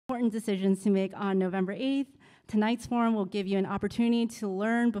important decisions to make on November 8th. Tonight's forum will give you an opportunity to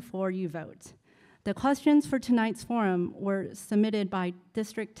learn before you vote. The questions for tonight's forum were submitted by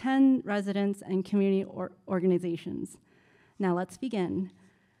District 10 residents and community organizations. Now let's begin.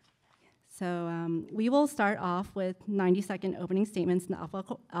 So we will start off with 90-second opening statements in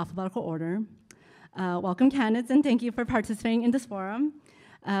alphabetical order. Welcome candidates and thank you for participating in this forum.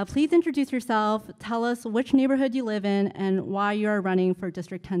 Please introduce yourself, tell us which neighborhood you live in and why you are running for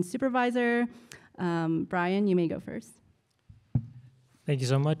District 10 Supervisor. Brian, you may go first. Thank you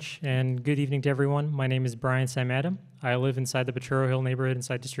so much, and good evening to everyone. My name is Brian Sam Adam. I live inside the Potrero Hill neighborhood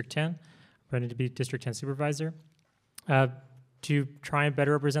inside District 10. I'm running to be District 10 Supervisor. To try and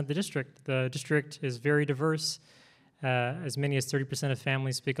better represent the district. The district is very diverse. As many as 30% of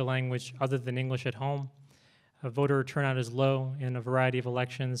families speak a language other than English at home. Voter turnout is low in a variety of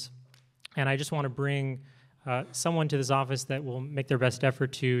elections. And I just want to bring someone to this office that will make their best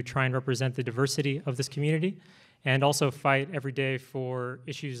effort to try and represent the diversity of this community and also fight every day for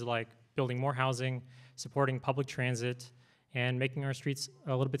issues like building more housing, supporting public transit, and making our streets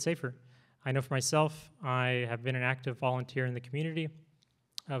a little bit safer. I know for myself, I have been an active volunteer in the community,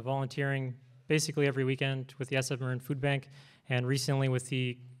 volunteering basically every weekend with the SF Marin Food Bank, and recently with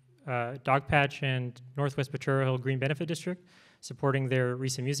the Dog Patch and Northwest Potrero Hill Green Benefit District, supporting their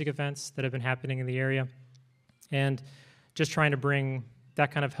recent music events that have been happening in the area, and just trying to bring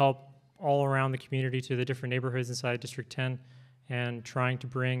that kind of help all around the community to the different neighborhoods inside District 10, and trying to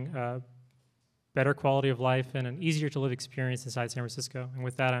bring better quality of life and an easier to live experience inside San Francisco. And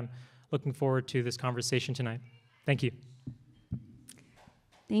with that, I'm looking forward to this conversation tonight. Thank you.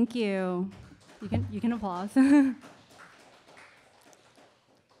 Thank you. You can applause.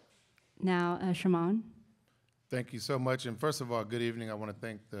 Now, Shimon. Thank you so much. And first of all, good evening. I want to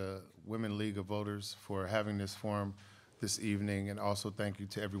thank the Women League of Voters for having this forum this evening, and also thank you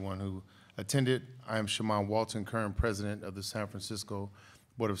to everyone who attended. I am Shimon Walton, current president of the San Francisco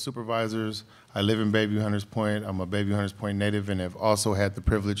Board of Supervisors. I live in Bayview Hunters Point. I'm a Bayview Hunters Point native and have also had the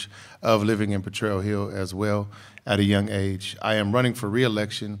privilege of living in Potrero Hill as well at a young age. I am running for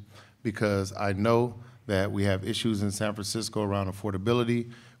re-election because I know that we have issues in San Francisco around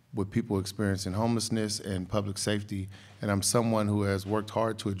affordability, with people experiencing homelessness and public safety. And I'm someone who has worked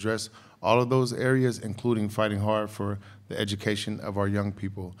hard to address all of those areas, including fighting hard for the education of our young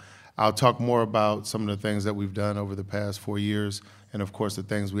people. I'll talk more about some of the things that we've done over the past 4 years, and of course the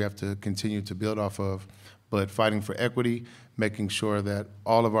things we have to continue to build off of. But fighting for equity, making sure that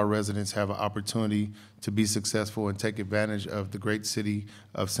all of our residents have an opportunity to be successful and take advantage of the great city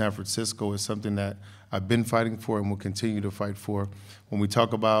of San Francisco is something that I've been fighting for and will continue to fight for. When we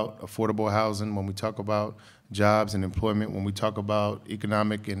talk about affordable housing, when we talk about jobs and employment, when we talk about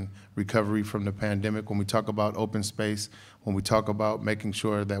economic and recovery from the pandemic, when we talk about open space, when we talk about making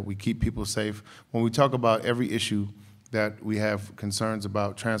sure that we keep people safe, when we talk about every issue that we have concerns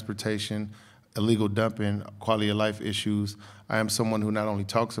about, transportation, illegal dumping, quality of life issues, I am someone who not only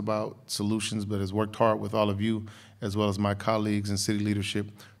talks about solutions, but has worked hard with all of you, as well as my colleagues and city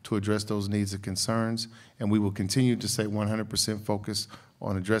leadership, to address those needs and concerns. And we will continue to stay 100% focused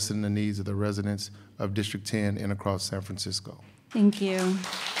on addressing the needs of the residents of District 10 and across San Francisco. Thank you.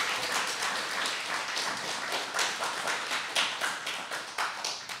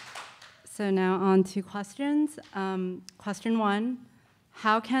 So now on to questions. Question 1.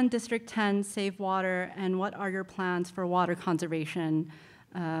 How can District 10 save water, and what are your plans for water conservation?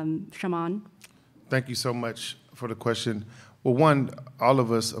 Shimon? Thank you so much for the question. Well, one, all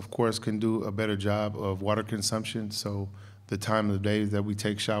of us, of course, can do a better job of water consumption. So the time of the day that we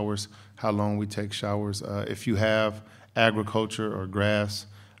take showers, how long we take showers. If you have agriculture or grass,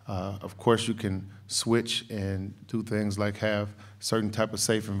 of course you can switch and do things like have certain type of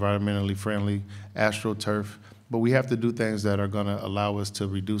safe, environmentally friendly AstroTurf. But we have to do things that are going to allow us to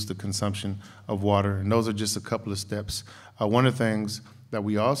reduce the consumption of water. And those are just a couple of steps. One of the things that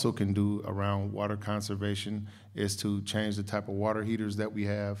we also can do around water conservation is to change the type of water heaters that we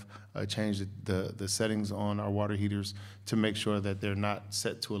have, change the settings on our water heaters to make sure that they're not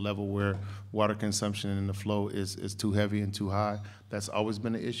set to a level where water consumption in the flow is too heavy and too high. That's always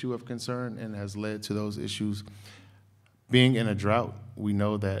been an issue of concern and has led to those issues. Being in a drought, we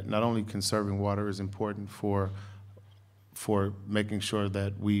know that not only conserving water is important for making sure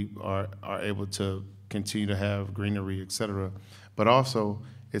that we are able to continue to have greenery, et cetera, but also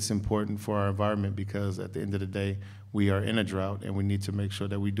it's important for our environment because at the end of the day, we are in a drought and we need to make sure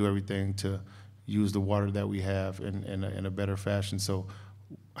that we do everything to use the water that we have in a better fashion. So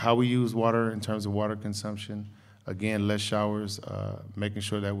how we use water in terms of water consumption, again, less showers, making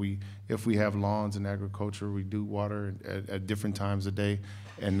sure that if we have lawns in agriculture, we do water at different times a day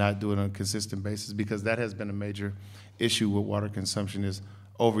and not do it on a consistent basis, because that has been a major issue with water consumption, is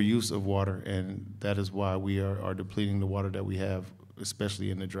overuse of water, and that is why we are depleting the water that we have,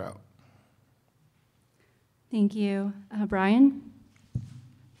 especially in the drought. Thank you. Brian?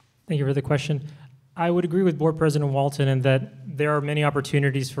 Thank you for the question. I would agree with Board President Walton in that there are many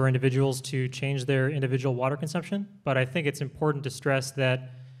opportunities for individuals to change their individual water consumption, but I think it's important to stress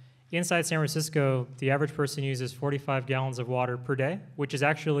that inside San Francisco, the average person uses 45 gallons of water per day, which is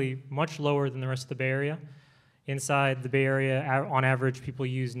actually much lower than the rest of the Bay Area. Inside the Bay Area, on average, people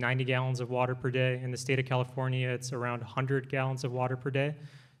use 90 gallons of water per day. In the state of California, it's around 100 gallons of water per day.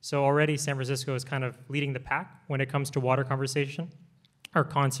 So already San Francisco is kind of leading the pack when it comes to water conservation.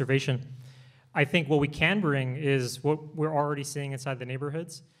 I think what we can bring is what we're already seeing inside the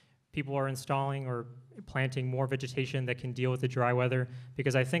neighborhoods. People are installing or planting more vegetation that can deal with the dry weather,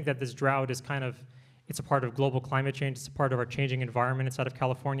 because I think that this drought is it's a part of global climate change. It's a part of our changing environment inside of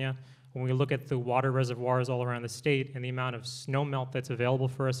California. When we look at the water reservoirs all around the state and the amount of snow melt that's available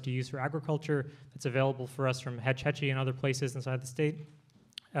for us to use for agriculture, that's available for us from Hetch Hetchy and other places inside the state,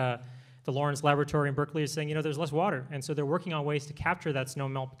 the Lawrence Laboratory in Berkeley is saying, there's less water. And so they're working on ways to capture that snow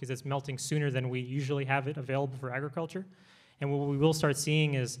melt because it's melting sooner than we usually have it available for agriculture. And what we will start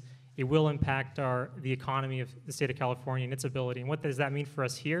seeing is it will impact the economy of the state of California and its ability. And what does that mean for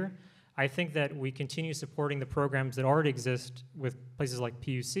us here? I think that we continue supporting the programs that already exist with places like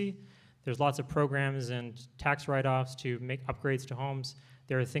PUC. There's lots of programs and tax write-offs to make upgrades to homes.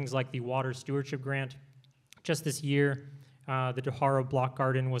 There are things like the Water Stewardship Grant. Just this year, the DeHaro Block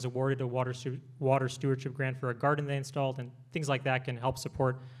Garden was awarded a water stewardship grant for a garden they installed, and things like that can help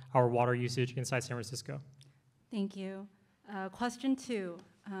support our water usage inside San Francisco. Thank you. Question 2.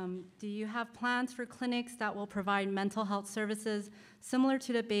 Do you have plans for clinics that will provide mental health services similar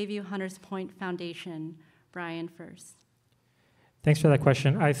to the Bayview Hunters Point Foundation? Brian first. Thanks for that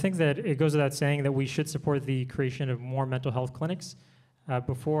question. I think that it goes without saying that we should support the creation of more mental health clinics.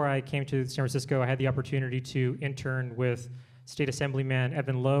 Before I came to San Francisco, I had the opportunity to intern with State Assemblyman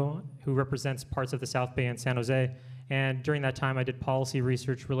Evan Lowe, who represents parts of the South Bay and San Jose. And during that time, I did policy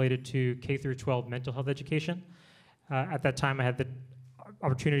research related to K-12 mental health education. At that time, I had the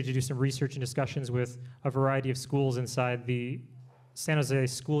opportunity to do some research and discussions with a variety of schools inside the San Jose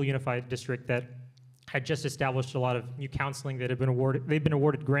School Unified District that had just established a lot of new counseling that had been awarded. They've been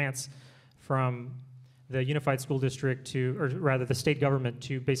awarded grants from the Unified School District or rather the state government,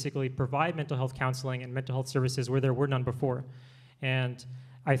 to basically provide mental health counseling and mental health services where there were none before. And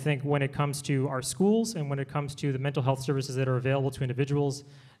I think when it comes to our schools and when it comes to the mental health services that are available to individuals,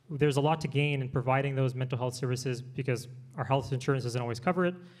 there's a lot to gain in providing those mental health services because our health insurance doesn't always cover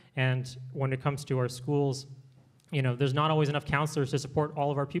it. And when it comes to our schools, there's not always enough counselors to support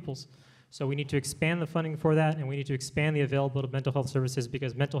all of our pupils. So we need to expand the funding for that, and we need to expand the availability of mental health services,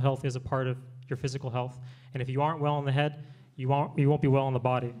 because mental health is a part of your physical health. And if you aren't well in the head, you won't be well in the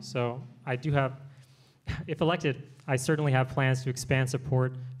body. So I do have, if elected, I certainly have plans to expand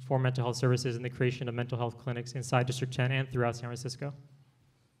support for mental health services and the creation of mental health clinics inside District 10 and throughout San Francisco.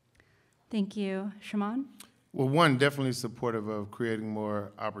 Thank you. Shimon? Well, one, definitely supportive of creating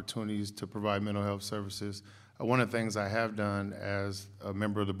more opportunities to provide mental health services. One of the things I have done as a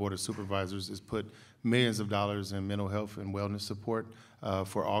member of the Board of Supervisors is put millions of dollars in mental health and wellness support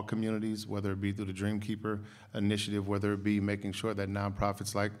for all communities, whether it be through the Dreamkeeper initiative, whether it be making sure that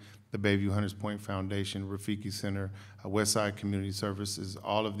nonprofits like the Bayview Hunters Point Foundation, Rafiki Center, Westside Community Services,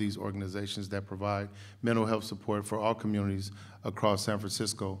 all of these organizations that provide mental health support for all communities across San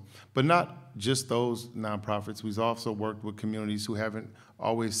Francisco. But not just those nonprofits. We've also worked with communities who haven't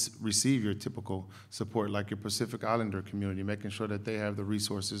always received your typical support, like your Pacific Islander community, making sure that they have the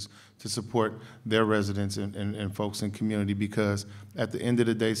resources to support their residents and folks in community, because at the end of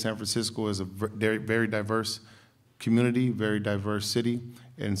the day, San Francisco is a very, very diverse community, very diverse city.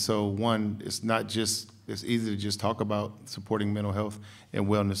 And so one, it's easy to just talk about supporting mental health and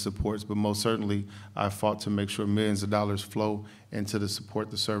wellness supports, but most certainly I fought to make sure millions of dollars flow into the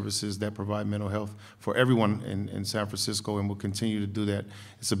support the services that provide mental health for everyone in San Francisco, and will continue to do that.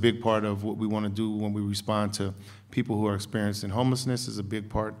 It's a big part of what we want to do when we respond to people who are experiencing homelessness. Is a big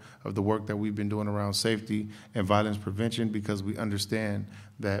part of the work that we've been doing around safety and violence prevention, because we understand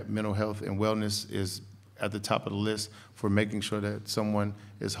that mental health and wellness is at the top of the list for making sure that someone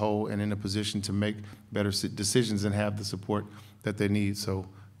is whole and in a position to make better decisions and have the support that they need. So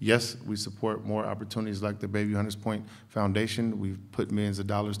yes, we support more opportunities like the Bayview Hunters Point Foundation. We've put millions of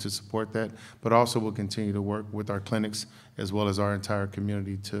dollars to support that, but also we'll continue to work with our clinics as well as our entire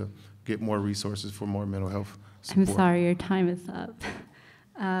community to get more resources for more mental health support. I'm sorry, your time is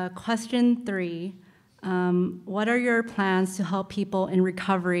up. Question 3, what are your plans to help people in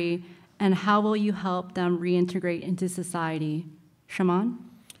recovery, and how will you help them reintegrate into society? Shaman?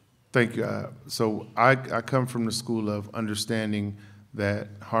 Thank you. So I come from the school of understanding that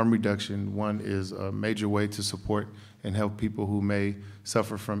harm reduction, one, is a major way to support and help people who may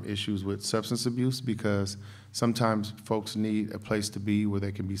suffer from issues with substance abuse, because sometimes folks need a place to be where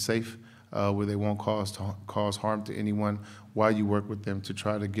they can be safe, where they won't cause harm to anyone, while you work with them to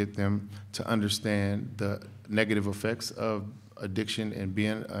try to get them to understand the negative effects of addiction and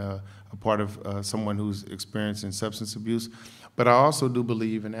being a part of someone who's experiencing substance abuse. But I also do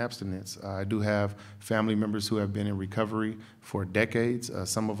believe in abstinence. I do have family members who have been in recovery for decades,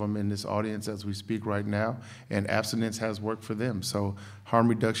 some of them in this audience as we speak right now, and abstinence has worked for them. So harm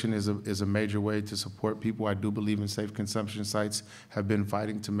reduction is a major way to support people. I do believe in safe consumption sites, have been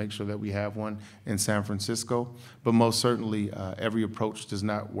fighting to make sure that we have one in San Francisco. But most certainly, every approach does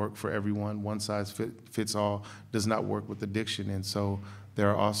not work for everyone. One size fits all does not work with addiction. And so there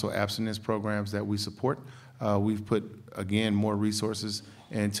are also abstinence programs that we support. We've put, again, more resources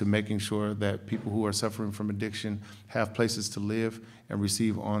into making sure that people who are suffering from addiction have places to live and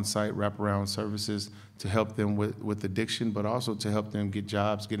receive on-site wraparound services to help them with addiction, but also to help them get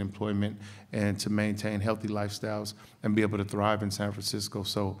jobs, get employment, and to maintain healthy lifestyles and be able to thrive in San Francisco.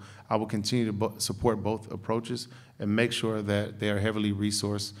 So I will continue to support both approaches and make sure that they are heavily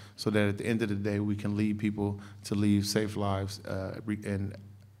resourced so that at the end of the day, we can lead people to live safe lives and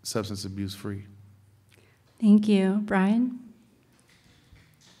substance abuse free. Thank you. Brian?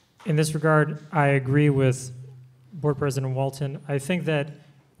 In this regard, I agree with Board President Walton. I think that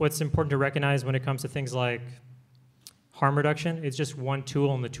what's important to recognize when it comes to things like harm reduction, it's just one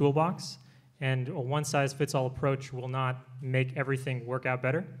tool in the toolbox, and a one-size-fits-all approach will not make everything work out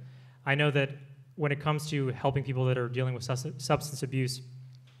better. I know that when it comes to helping people that are dealing with substance abuse,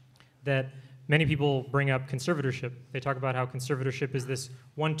 that many people bring up conservatorship. They talk about how conservatorship is this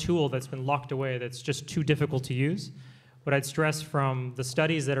one tool that's been locked away that's just too difficult to use. What I'd stress from the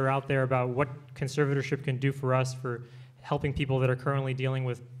studies that are out there about what conservatorship can do for us for helping people that are currently dealing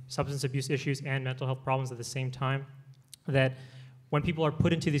with substance abuse issues and mental health problems at the same time, that when people are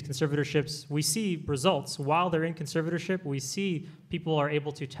put into these conservatorships, we see results. While they're in conservatorship, we see people are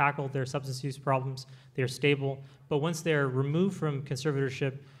able to tackle their substance use problems, they're stable, but once they're removed from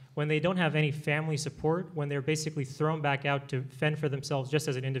conservatorship, when they don't have any family support, when they're basically thrown back out to fend for themselves just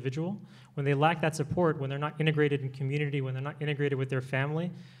as an individual, when they lack that support, when they're not integrated in community, when they're not integrated with their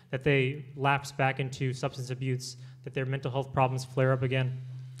family, that they lapse back into substance abuse, that their mental health problems flare up again.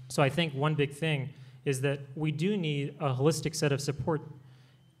 So I think one big thing is that we do need a holistic set of support,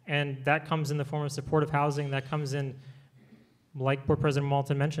 and that comes in the form of supportive housing, that comes in, like Board President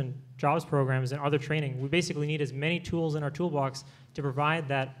Walton mentioned, jobs programs and other training. We basically need as many tools in our toolbox to provide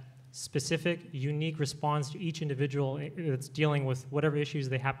that specific, unique response to each individual that's dealing with whatever issues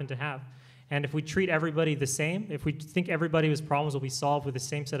they happen to have. And if we treat everybody the same, if we think everybody's problems will be solved with the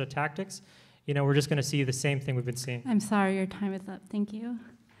same set of tactics, you know, we're just going to see the same thing we've been seeing. I'm sorry, your time is up. Thank you.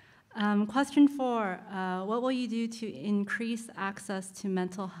 Question 4, what will you do to increase access to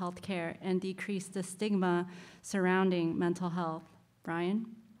mental health care and decrease the stigma surrounding mental health? Brian?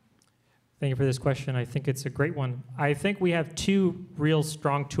 Thank you for this question. I think it's a great one. I think we have two real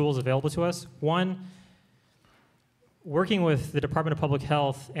strong tools available to us. One, working with the Department of Public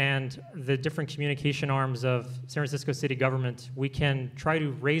Health and the different communication arms of San Francisco city government, we can try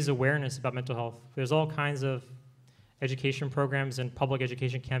to raise awareness about mental health. There's all kinds of education programs and public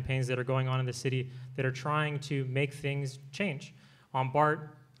education campaigns that are going on in the city that are trying to make things change. On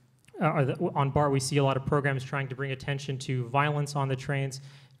BART, we see a lot of programs trying to bring attention to violence on the trains,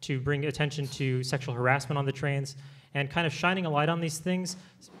 to bring attention to sexual harassment on the trains, and kind of shining a light on these things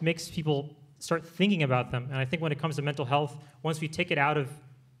makes people start thinking about them. And I think when it comes to mental health, once we take it out of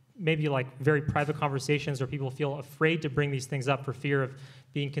maybe like very private conversations where people feel afraid to bring these things up for fear of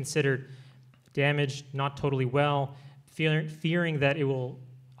being considered damaged, not totally well, fearing that it will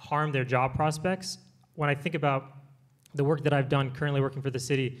harm their job prospects. When I think about the work that I've done currently working for the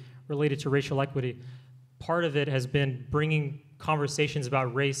city related to racial equity, part of it has been bringing conversations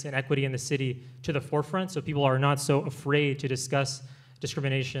about race and equity in the city to the forefront so people are not so afraid to discuss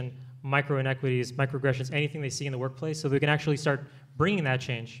discrimination, micro inequities, microaggressions, anything they see in the workplace, so we can actually start bringing that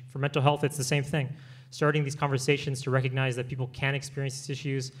change. For mental health, it's the same thing. Starting these conversations to recognize that people can experience these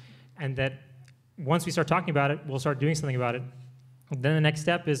issues, and that once we start talking about it, we'll start doing something about it. Then the next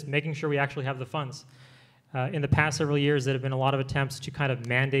step is making sure we actually have the funds. In the past several years, there have been a lot of attempts to kind of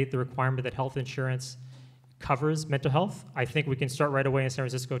mandate the requirement that health insurance covers mental health. I think we can start right away in San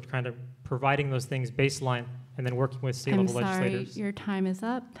Francisco to kind of providing those things baseline and then working with I'm state-level sorry, legislators. your time is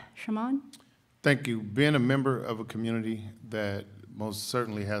up. Shimon? Thank you. Being a member of a community that most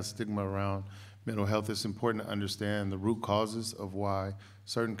certainly has stigma around mental health, it's important to understand the root causes of why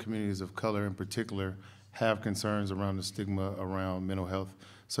certain communities of color in particular have concerns around the stigma around mental health.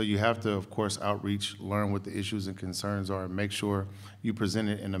 So you have to, of course, outreach, learn what the issues and concerns are, and make sure you present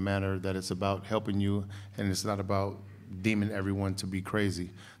it in a manner that it's about helping you and it's not about deeming everyone to be crazy.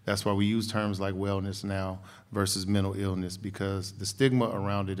 That's why we use terms like wellness now versus mental illness, because the stigma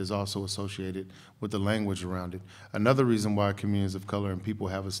around it is also associated with the language around it. Another reason why communities of color and people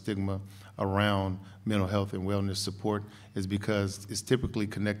have a stigma around mental health and wellness support is because it's typically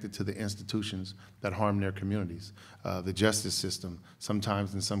connected to the institutions that harm their communities, the justice system,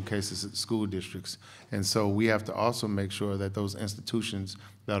 sometimes in some cases school districts. And so we have to also make sure that those institutions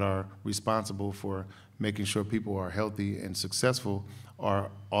that are responsible for making sure people are healthy and successful are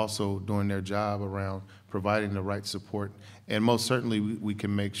also doing their job around providing the right support. And most certainly we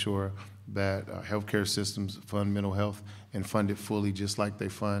can make sure that healthcare systems fund mental health and fund it fully, just like they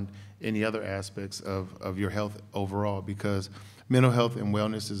fund any other aspects of your health overall, because mental health and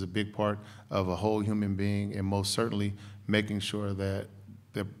wellness is a big part of a whole human being, and most certainly making sure that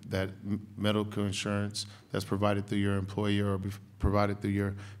medical insurance that's provided through your employer or provided through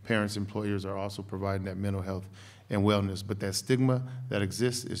your parents' employers are also providing that mental health and wellness. But that stigma that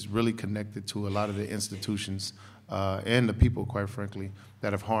exists is really connected to a lot of the institutions and the people, quite frankly,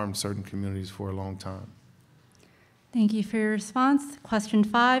 that have harmed certain communities for a long time. Thank you for your response. Question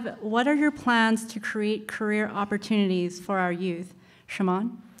 5, what are your plans to create career opportunities for our youth?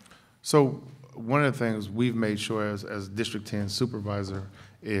 Shimon? So one of the things we've made sure as District 10 supervisor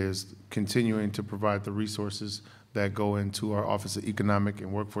is continuing to provide the resources that go into our Office of Economic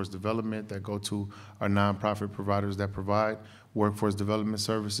and Workforce Development, that go to our nonprofit providers that provide workforce development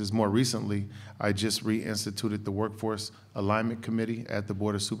services. More recently, I just reinstituted the Workforce Alignment Committee at the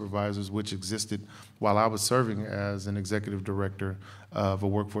Board of Supervisors, which existed while I was serving as an executive director of a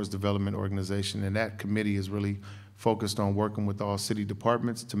workforce development organization. And that committee is really focused on working with all city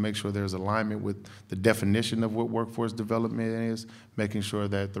departments to make sure there's alignment with the definition of what workforce development is, making sure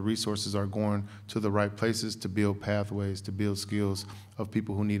that the resources are going to the right places to build pathways, to build skills of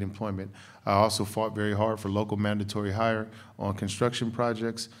people who need employment. I also fought very hard for local mandatory hire on construction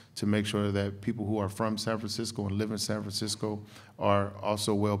projects to make sure that people who are from San Francisco and live in San Francisco are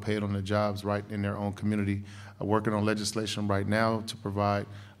also well paid on the jobs right in their own community. I'm working on legislation right now to provide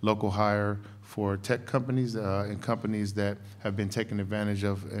local hire for tech companies and companies that have been taken advantage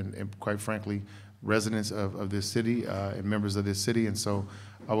of, and quite frankly, residents of this city and members of this city. And so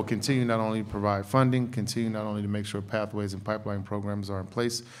I will continue not only to provide funding, continue not only to make sure pathways and pipeline programs are in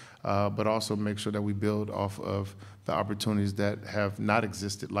place, but also make sure that we build off of the opportunities that have not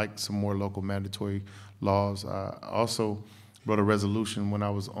existed, like some more local mandatory laws. I also wrote a resolution when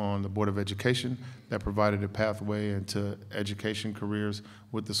I was on the Board of Education that provided a pathway into education careers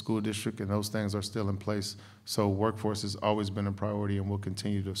with the school district, and those things are still in place. So workforce has always been a priority, and we'll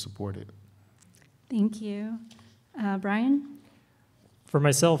continue to support it. Thank you. Brian? For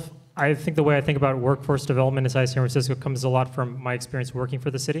myself, I think the way I think about workforce development inside San Francisco comes a lot from my experience working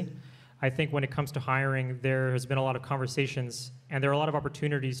for the city. I think when it comes to hiring, there has been a lot of conversations, and there are a lot of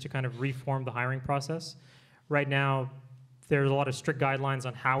opportunities to kind of reform the hiring process. Right now, there's a lot of strict guidelines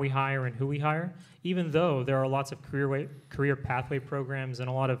on how we hire and who we hire, even though there are lots of career pathway programs and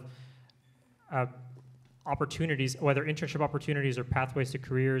a lot of opportunities, whether internship opportunities or pathways to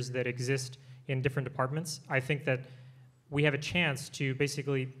careers that exist in different departments. I think that we have a chance to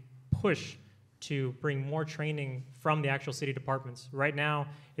basically push to bring more training from the actual city departments. Right now,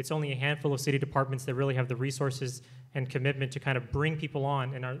 it's only a handful of city departments that really have the resources and commitment to kind of bring people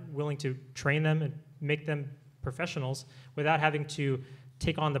on and are willing to train them and make them professionals without having to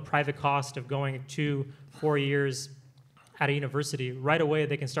take on the private cost of going 2-4 years at a university. Right away,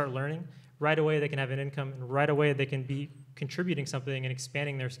 they can start learning. Right away, they can have an income. And right away, they can be contributing something and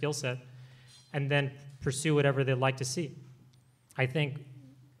expanding their skill set, and then pursue whatever they'd like to see. I think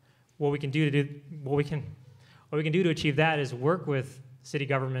what we can do to achieve that is work with city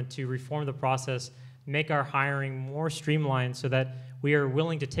government to reform the process, make our hiring more streamlined so that we are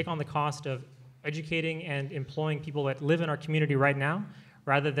willing to take on the cost of educating and employing people that live in our community right now,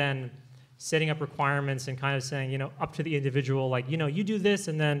 rather than setting up requirements and kind of saying, up to the individual, like, you do this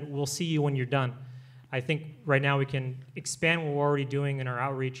and then we'll see you when you're done. I think right now we can expand what we're already doing in our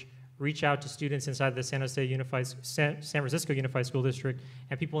outreach, reach out to students inside the San Francisco Unified School District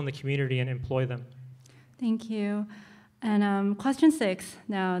and people in the community and employ them. Thank you. And question 6,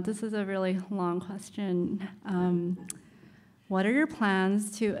 now this is a really long question. What are your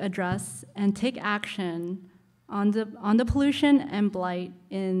plans to address and take action on the pollution and blight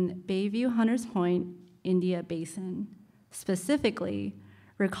in Bayview Hunters Point, India Basin, specifically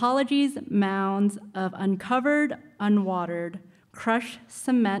Recology's mounds of uncovered, unwatered, crushed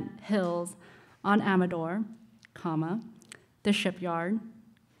cement hills on Amador, comma, the shipyard,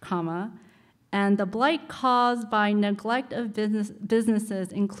 comma, and the blight caused by neglect of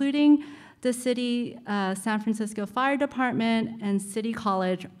businesses, including the city San Francisco Fire Department and City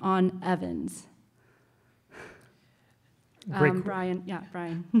College on Evans. Brian.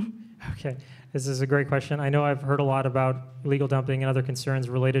 Okay, this is a great question. I know I've heard a lot about illegal dumping and other concerns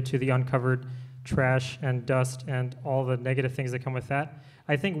related to the uncovered trash and dust and all the negative things that come with that.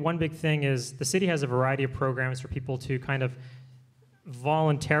 I think one big thing is the city has a variety of programs for people to kind of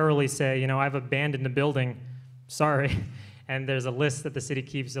voluntarily say, you know, I've abandoned a building, sorry. And there's a list that the city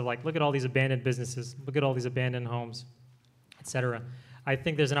keeps of like, look at all these abandoned businesses, look at all these abandoned homes, et cetera. I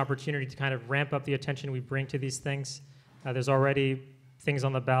think there's an opportunity to kind of ramp up the attention we bring to these things. There's already things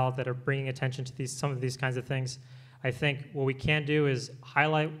on the ballot that are bringing attention to some of these kinds of things. I think what we can do is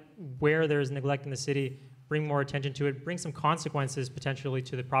highlight where there's neglect in the city, bring more attention to it, bring some consequences potentially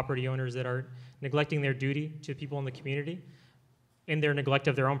to the property owners that are neglecting their duty to people in the community in their neglect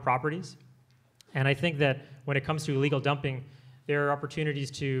of their own properties. And I think that when it comes to illegal dumping, there are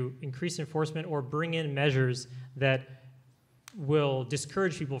opportunities to increase enforcement or bring in measures that will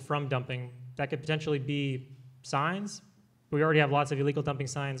discourage people from dumping. That could potentially be signs. We already have lots of illegal dumping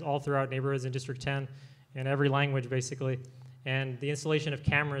signs all throughout neighborhoods in District 10 in every language, basically. And the installation of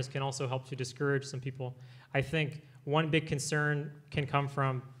cameras can also help to discourage some people. I think one big concern can come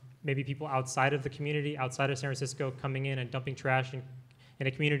from maybe people outside of the community, outside of San Francisco, coming in and dumping trash in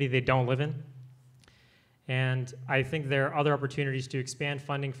a community they don't live in. And I think there are other opportunities to expand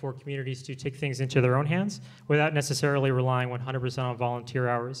funding for communities to take things into their own hands without necessarily relying 100% on volunteer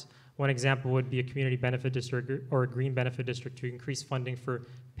hours. One example would be a community benefit district or a green benefit district to increase funding for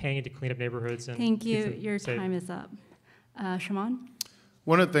paying to clean up neighborhoods. And thank you. Your time is up. Shimon?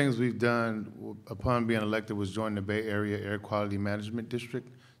 One of the things we've done upon being elected was join the Bay Area Air Quality Management District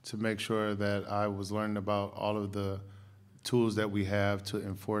to make sure that I was learning about all of the tools that we have to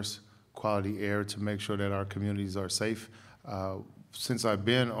enforce quality air to make sure that our communities are safe. Since I've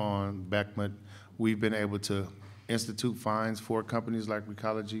been on BACMA, we've been able to institute fines for companies like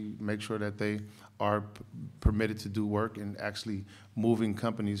Recology, make sure that they are permitted to do work and actually moving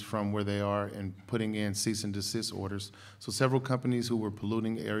companies from where they are and putting in cease and desist orders. So several companies who were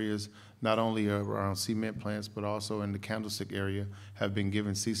polluting areas, not only around cement plants, but also in the Candlestick area, have been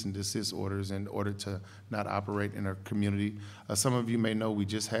given cease and desist orders in order to not operate in our community. Some of you may know we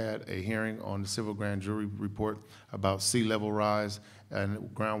just had a hearing on the civil grand jury report about sea level rise and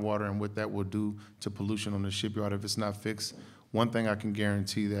groundwater and what that will do to pollution on the shipyard if it's not fixed. One thing I can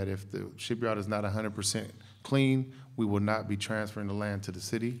guarantee that if the shipyard is not 100% clean, we will not be transferring the land to the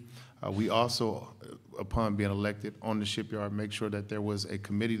city. We also, upon being elected on the shipyard, make sure that there was a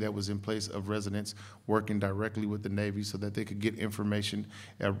committee that was in place of residents working directly with the Navy so that they could get information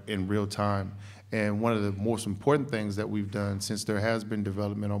in real time. And one of the most important things that we've done, since there has been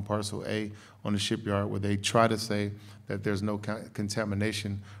development on Parcel A on the shipyard where they try to say that there's no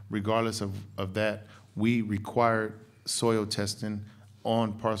contamination, regardless of that, we required soil testing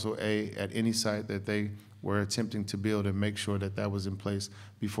on Parcel A at any site that they were attempting to build and make sure that that was in place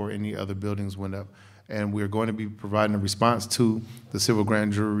before any other buildings went up. And we're going to be providing a response to the civil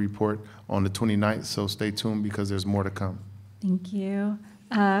grand jury report on the 29th, so stay tuned because there's more to come. Thank you.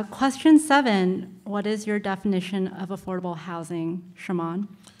 Question 7, what is your definition of affordable housing, Shimon?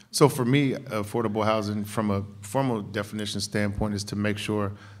 So for me, affordable housing from a formal definition standpoint is to make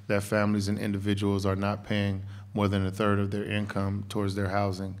sure that families and individuals are not paying more than a third of their income towards their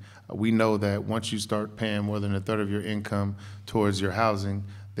housing. We know that once you start paying more than a third of your income towards your housing,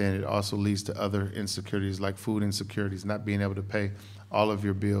 then it also leads to other insecurities like food insecurities, not being able to pay all of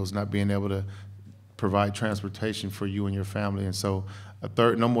your bills, not being able to provide transportation for you and your family. And so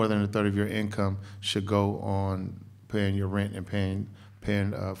no more than a third of your income should go on paying your rent and paying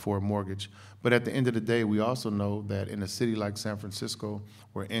for a mortgage. But at the end of the day, we also know that in a city like San Francisco,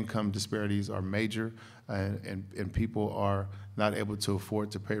 where income disparities are major and people are not able to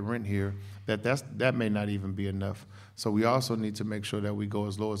afford to pay rent here, that may not even be enough. So we also need to make sure that we go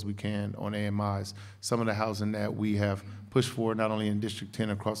as low as we can on AMIs. Some of the housing that we have pushed for, not only in District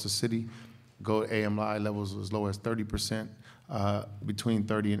 10 across the city, go AMI levels as low as 30%, between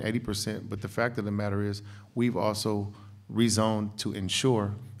 30 and 80%. But the fact of the matter is, we've also rezoned to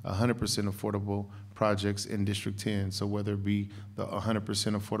ensure 100% affordable projects in District 10. So whether it be the 100%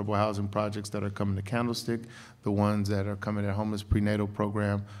 affordable housing projects that are coming to Candlestick, the ones that are coming at Homeless Prenatal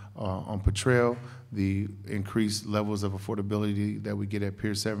Program on Potrero, the increased levels of affordability that we get at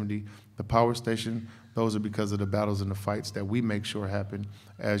Pier 70, the power station, those are because of the battles and the fights that we make sure happen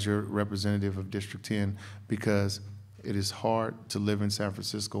as your representative of District 10, because it is hard to live in San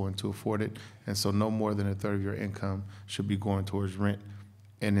Francisco and to afford it, and so no more than a third of your income should be going towards rent,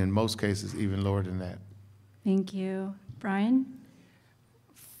 and in most cases, even lower than that. Thank you. Brian?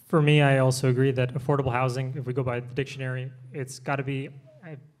 For me, I also agree that affordable housing, if we go by the dictionary, it's got to be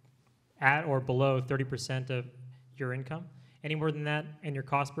at or below 30% of your income. Any more than that, and you're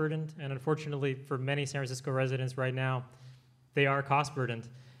cost burdened. And unfortunately, for many San Francisco residents right now, they are cost burdened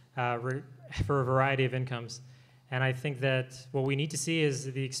for a variety of incomes. And I think that what we need to see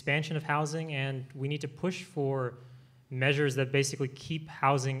is the expansion of housing, and we need to push for measures that basically keep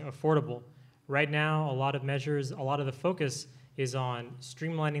housing affordable. Right now, a lot of the focus is on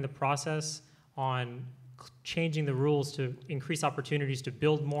streamlining the process, on changing the rules to increase opportunities to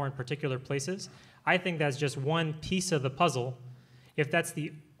build more in particular places. I think that's just one piece of the puzzle. If that's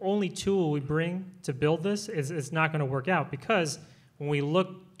the only tool we bring to build this, it's not going to work out, because when we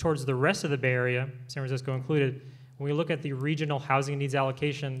look towards the rest of the Bay Area, San Francisco included, when we look at the regional housing needs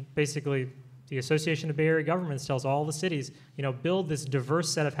allocation, basically the Association of Bay Area Governments tells all the cities, build this diverse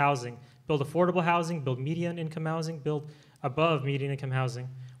set of housing, build affordable housing, build median income housing, build above median income housing.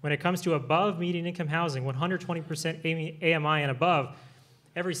 When it comes to above median income housing, 120% AMI and above,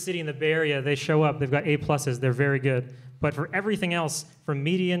 every city in the Bay Area, they show up, they've got A+, they're very good. But for everything else, from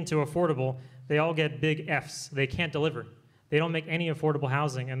median to affordable, they all get big Fs. They can't deliver. They don't make any affordable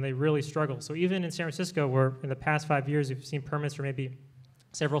housing, and they really struggle. So even in San Francisco, where in the past 5 years we've seen permits for maybe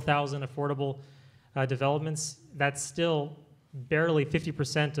several thousand affordable developments, that's still barely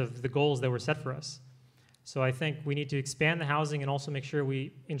 50% of the goals that were set for us. So I think we need to expand the housing and also make sure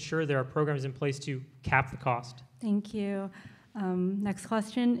we ensure there are programs in place to cap the cost. Thank you. Next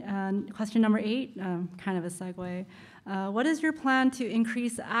question, question number 8, kind of a segue. What is your plan to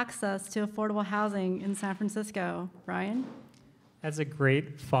increase access to affordable housing in San Francisco? Brian? That's a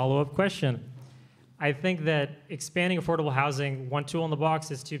great follow-up question. I think that expanding affordable housing, one tool in the box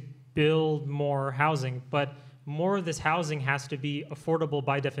is to build more housing, but more of this housing has to be affordable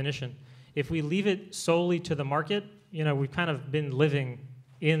by definition. If we leave it solely to the market, we've kind of been living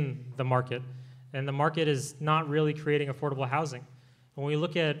in the market, and the market is not really creating affordable housing. When we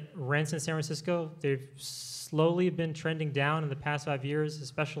look at rents in San Francisco, they've slowly been trending down in the past 5 years,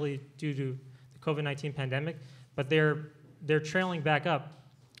 especially due to the COVID-19 pandemic, but they're trailing back up.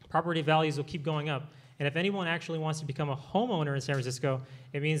 Property values will keep going up. And if anyone actually wants to become a homeowner in San Francisco,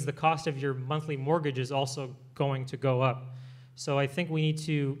 it means the cost of your monthly mortgage is also going to go up. So I think we need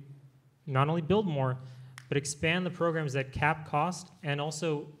to not only build more, but expand the programs that cap cost, and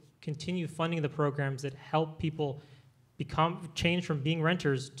also continue funding the programs that help people change from being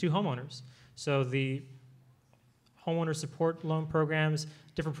renters to homeowners. So the homeowner support loan programs,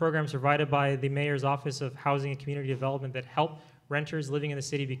 different programs provided by the Mayor's Office of Housing and Community Development that help renters living in the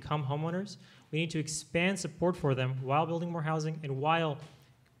city become homeowners. We need to expand support for them while building more housing and while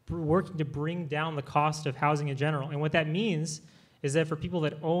working to bring down the cost of housing in general. And what that means is that for people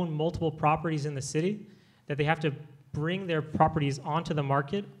that own multiple properties in the city, that they have to bring their properties onto the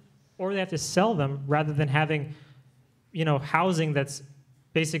market, or they have to sell them rather than having, housing that's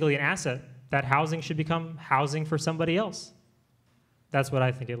basically an asset. That housing should become housing for somebody else. That's what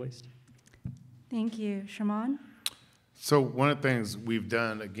I think, at least. Thank you. Shimon? So one of the things we've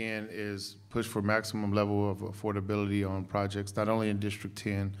done, again, is push for maximum level of affordability on projects, not only in District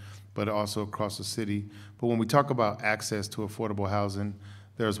 10, but also across the city. But when we talk about access to affordable housing,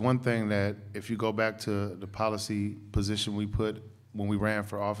 there's one thing that, if you go back to the policy position we put when we ran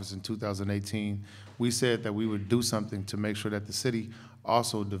for office in 2018, we said that we would do something to make sure that the city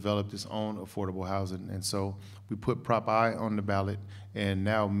also developed its own affordable housing. And so we put Prop I on the ballot, and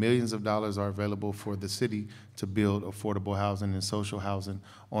now millions of dollars are available for the city to build affordable housing and social housing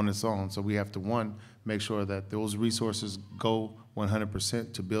on its own. So we have to, one, make sure that those resources go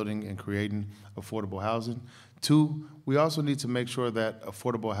 100% to building and creating affordable housing. Two, we also need to make sure that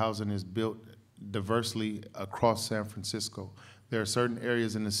affordable housing is built diversely across San Francisco. There are certain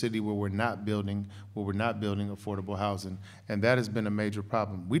areas in the city where we're not building affordable housing, and that has been a major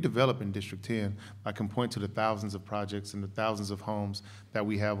problem. We develop in District 10. I can point to the thousands of projects and the thousands of homes that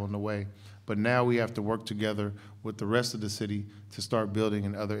we have on the way. But now we have to work together with the rest of the city to start building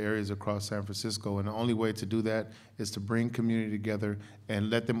in other areas across San Francisco. And the only way to do that is to bring community together and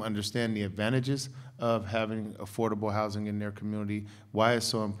let them understand the advantages of having affordable housing in their community, why it's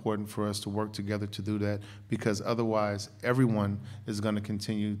so important for us to work together to do that, because otherwise everyone is going to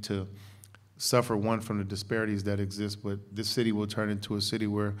continue to suffer, one, from the disparities that exist, but this city will turn into a city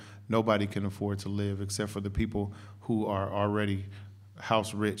where nobody can afford to live except for the people who are already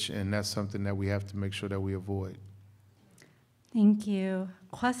house rich, and that's something that we have to make sure that we avoid. Thank you.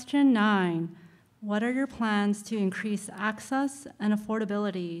 Question 9. What are your plans to increase access and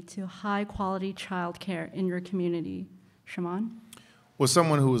affordability to high-quality childcare in your community? Shimon? Well,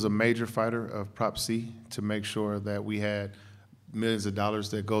 someone who was a major fighter of Prop C to make sure that we had millions of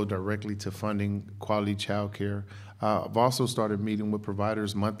dollars that go directly to funding quality child care. I've also started meeting with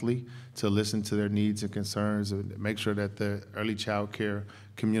providers monthly to listen to their needs and concerns and make sure that the early child care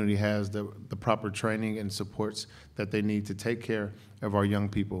community has the proper training and supports that they need to take care of our young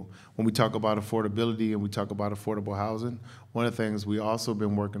people. When we talk about affordability and we talk about affordable housing, one of the things we also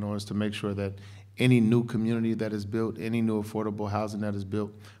been working on is to make sure that any new community that is built, any new affordable housing that is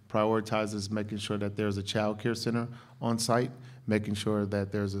built, prioritizes making sure that there's a child care center on site, making sure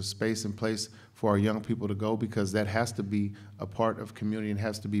that there's a space in place for our young people to go, because that has to be a part of community and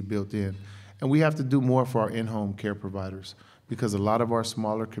has to be built in. And we have to do more for our in-home care providers, because a lot of our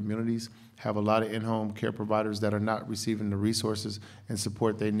smaller communities have a lot of in-home care providers that are not receiving the resources and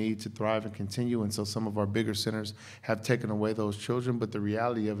support they need to thrive and continue. And so some of our bigger centers have taken away those children, but the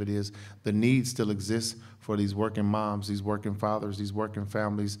reality of it is the need still exists for these working moms, these working fathers, these working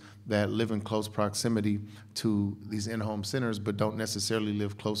families that live in close proximity to these in-home centers, but don't necessarily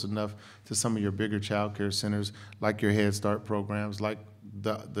live close enough to some of your bigger child care centers, like your Head Start programs, like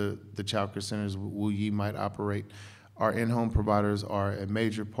the child care centers Wu Yi might operate. Our in-home providers are a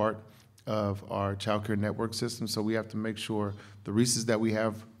major part of our child care network system, so we have to make sure the resources that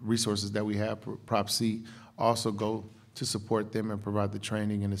we have, Prop C, also go to support them and provide the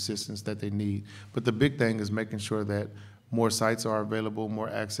training and assistance that they need. But the big thing is making sure that more sites are available, more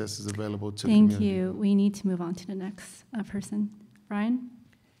access is available to community. Thank you. We need to move on to the next person. Brian?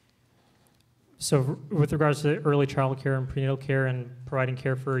 So with regards to early child care and prenatal care and providing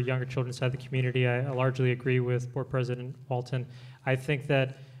care for younger children inside the community, I largely agree with Board President Walton. I think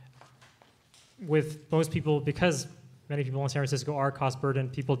that with most people, because many people in San Francisco are cost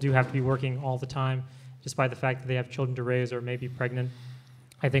burdened, people do have to be working all the time, despite the fact that they have children to raise or may be pregnant.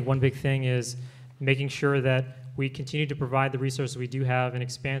 I think one big thing is making sure that we continue to provide the resources we do have and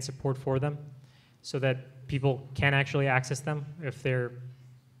expand support for them so that people can actually access them if they're,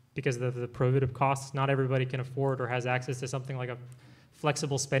 because of the prohibitive costs. Not everybody can afford or has access to something like a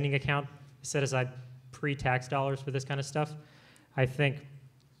flexible spending account set aside pre-tax dollars for this kind of stuff. I think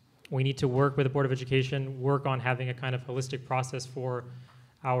we need to work with the Board of Education, work on having a kind of holistic process for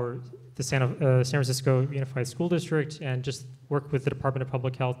the San Francisco Unified School District, and just work with the Department of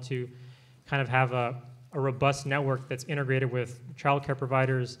Public Health to kind of have a robust network that's integrated with child care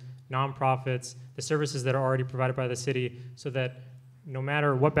providers, nonprofits, the services that are already provided by the city, so that no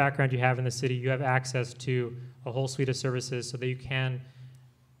matter what background you have in the city, you have access to a whole suite of services so that you can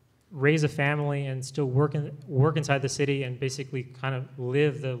raise a family and still work inside the city and basically kind of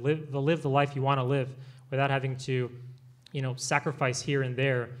live the life you want to live without having to, sacrifice here and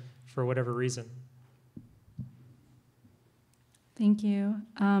there for whatever reason. Thank you.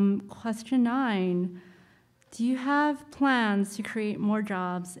 Question 9. Do you have plans to create more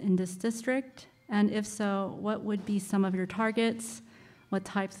jobs in this district? And if so, what would be some of your targets? What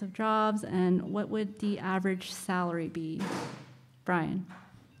types of jobs? And what would the average salary be? Brian.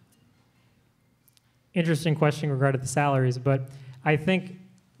 Interesting question regarding the salaries, but I think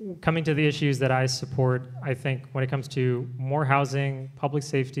coming to the issues that I support, I think when it comes to more housing, public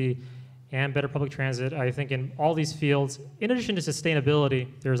safety, and better public transit, I think in all these fields, in addition to sustainability,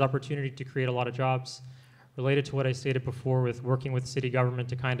 there's opportunity to create a lot of jobs related to what I stated before with working with city government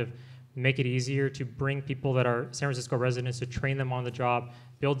to kind of make it easier to bring people that are San Francisco residents, to train them on the job,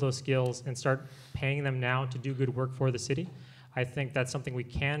 build those skills, and start paying them now to do good work for the city. I think that's something we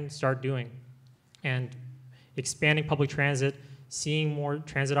can start doing. And expanding public transit, seeing more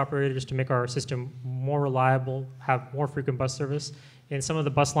transit operators to make our system more reliable, have more frequent bus service. In some of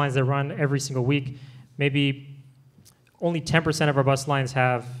the bus lines that run every single week, maybe only 10% of our bus lines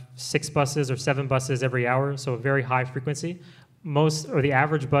have 6 buses or 7 buses every hour, so a very high frequency. The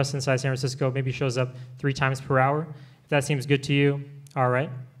average bus inside San Francisco maybe shows up 3 times per hour. If that seems good to you, all right.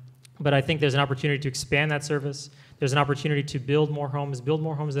 But I think there's an opportunity to expand that service. There's an opportunity to build more homes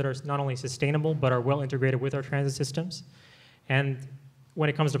that are not only sustainable, but are well integrated with our transit systems. And when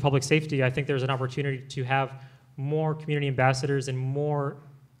it comes to public safety, I think there's an opportunity to have more community ambassadors and more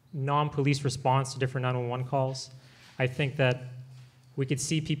non-police response to different 911 calls. I think that we could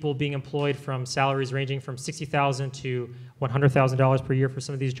see people being employed from salaries ranging from $60,000 to $100,000 per year for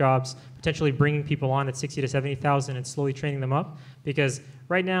some of these jobs, potentially bringing people on at $60,000 to $70,000 and slowly training them up. Because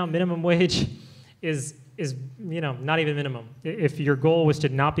right now, minimum wage is not even minimum. If your goal was to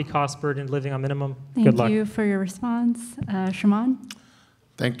not be cost burdened living on minimum, good luck. Thank you for your response. Shimon?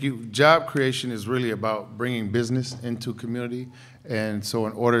 Thank you. Job creation is really about bringing business into community. And so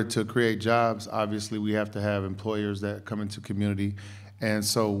in order to create jobs, obviously we have to have employers that come into community. And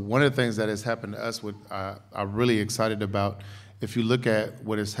so one of the things that has happened to us, I'm really excited about, if you look at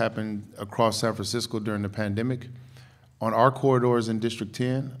what has happened across San Francisco during the pandemic, on our corridors in District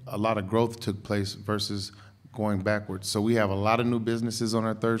 10, a lot of growth took place versus going backwards. So we have a lot of new businesses on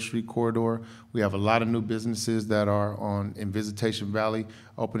our 3rd Street corridor. We have a lot of new businesses that are in Visitation Valley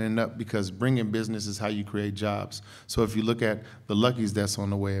opening up, because bringing business is how you create jobs. So if you look at the Lucky's that's on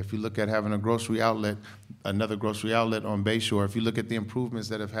the way, if you look at having a grocery outlet, another grocery outlet on Bayshore, if you look at the improvements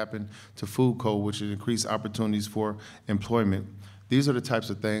that have happened to Food Co., which has increased opportunities for employment, these are the types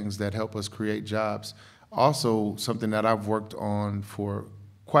of things that help us create jobs. Also, something that I've worked on for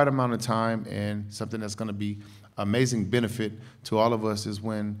quite an amount of time, and something that's going to be amazing benefit to all of us, is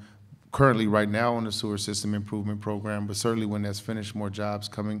when currently right now on the sewer system improvement program, but certainly when that's finished, more jobs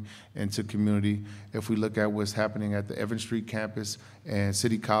coming into community. If we look at what's happening at the Evans Street campus and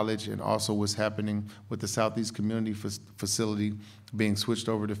City College, and also what's happening with the Southeast Community Facility being switched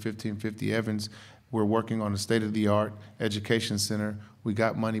over to 1550 Evans, we're working on a state-of-the-art education center. We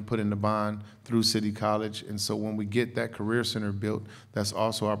got money put in the bond through City College, and so when we get that career center built, that's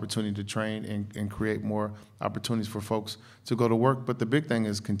also opportunity to train and create more opportunities for folks to go to work. But the big thing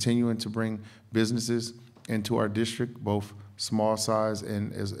is continuing to bring businesses into our district, both small size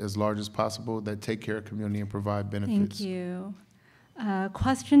and as large as possible, that take care of community and provide benefits. Thank you.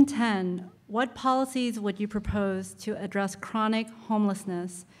 Question 10, what policies would you propose to address chronic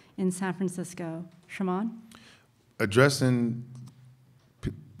homelessness in San Francisco? Shimon? Addressing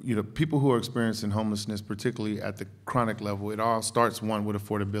people who are experiencing homelessness, particularly at the chronic level, it all starts, one, with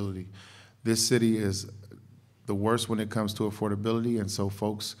affordability. This city is the worst when it comes to affordability, and so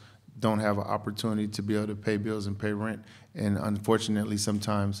folks don't have an opportunity to be able to pay bills and pay rent, and unfortunately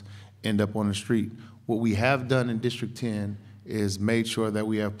sometimes end up on the street. What we have done in District 10 is made sure that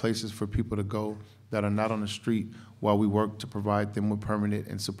we have places for people to go that are not on the street, while we work to provide them with permanent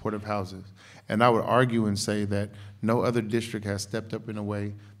and supportive housing. And I would argue and say that no other district has stepped up in a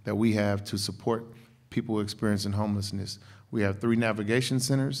way that we have to support people experiencing homelessness. We have 3 navigation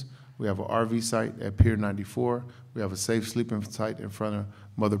centers. We have an RV site at Pier 94. We have a safe sleeping site in front of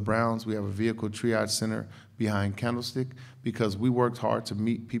Mother Brown's. We have a vehicle triage center behind Candlestick, because we worked hard to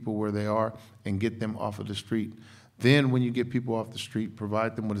meet people where they are and get them off of the street. Then when you get people off the street,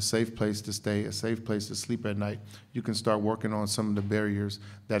 provide them with a safe place to stay, a safe place to sleep at night, you can start working on some of the barriers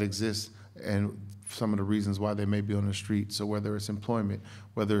that exist and some of the reasons why they may be on the street. So whether it's employment,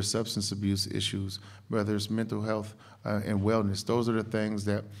 whether it's substance abuse issues, whether it's mental health and wellness, those are the things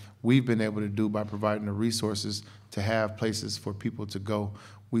that we've been able to do by providing the resources to have places for people to go.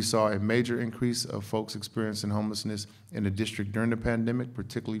 We saw a major increase of folks experiencing homelessness in the district during the pandemic,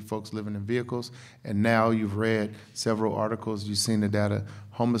 particularly folks living in vehicles. And now you've read several articles, you've seen the data.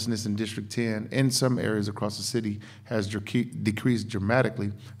 Homelessness in District 10 in some areas across the city has decreased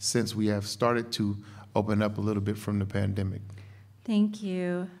dramatically since we have started to open up a little bit from the pandemic. Thank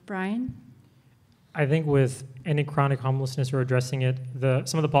you. Brian? I think with any chronic homelessness or addressing it,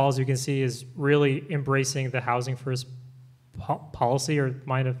 some of the policies you can see is really embracing the housing first policy or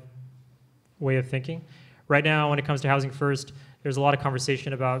way of thinking. Right now, when it comes to housing first, there's a lot of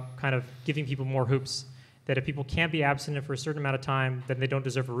conversation about kind of giving people more hoops, that if people can't be abstinent for a certain amount of time, then they don't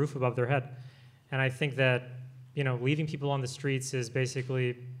deserve a roof above their head. And I think that, leaving people on the streets is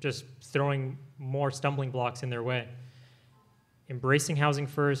basically just throwing more stumbling blocks in their way. Embracing housing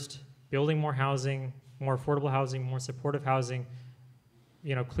first, building more housing, more affordable housing, more supportive housing,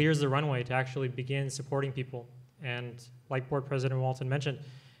 clears the runway to actually begin supporting people. And like Board President Walton mentioned,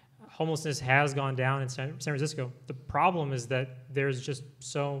 homelessness has gone down in San Francisco. The problem is that there's just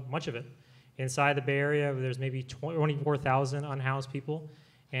so much of it. Inside the Bay Area, there's maybe 24,000 unhoused people,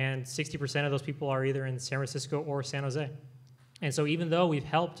 and 60% of those people are either in San Francisco or San Jose. And so even though we've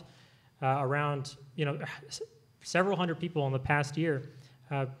helped around several hundred people in the past year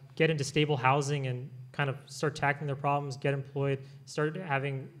get into stable housing and kind of start tackling their problems, get employed, start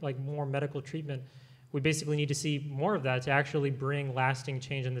having more medical treatment, we basically need to see more of that to actually bring lasting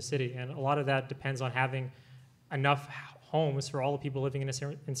change in the city. And a lot of that depends on having enough homes for all the people living in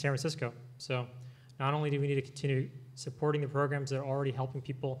San Francisco. So not only do we need to continue supporting the programs that are already helping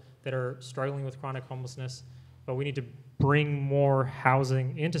people that are struggling with chronic homelessness, but we need to bring more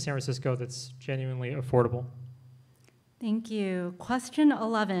housing into San Francisco that's genuinely affordable. Thank you. Question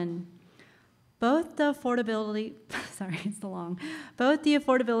 11. Both the affordability, sorry, it's the long. Both the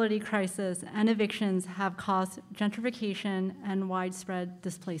affordability crisis and evictions have caused gentrification and widespread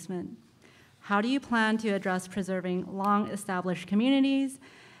displacement. How do you plan to address preserving long-established communities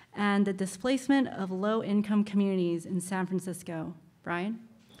and the displacement of low-income communities in San Francisco? Brian?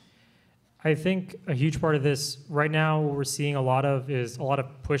 I think a huge part of this right now, what we're seeing a lot of is a lot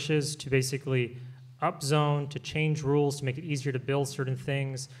of pushes to basically upzone, to change rules, to make it easier to build certain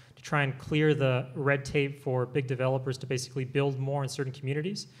things, to try and clear the red tape for big developers to basically build more in certain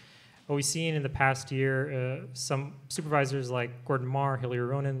communities. What we've seen in the past year, some supervisors like Gordon Marr, Hillary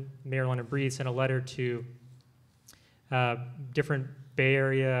Ronan, Mayor London Breed sent a letter to different Bay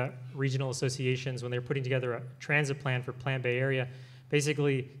Area regional associations when they were putting together a transit plan for Plan Bay Area,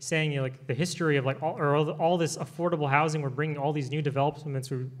 basically saying, like the history of like all this affordable housing we're bringing, all these new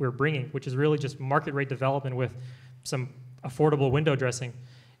developments we're bringing, which is really just market rate development with some affordable window dressing,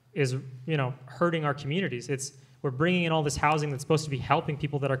 is hurting our communities. We're bringing in all this housing that's supposed to be helping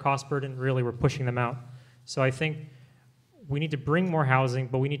people that are cost burdened. Really, we're pushing them out. So I think we need to bring more housing,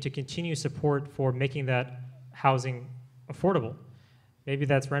 but we need to continue support for making that housing affordable. Maybe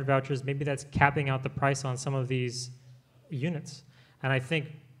that's rent vouchers. Maybe that's capping out the price on some of these units. And I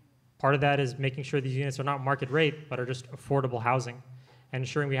think part of that is making sure these units are not market rate, but are just affordable housing, and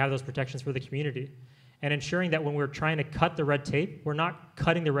ensuring we have those protections for the community. And ensuring that when we're trying to cut the red tape, we're not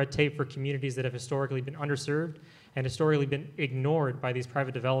cutting the red tape for communities that have historically been underserved and historically been ignored by these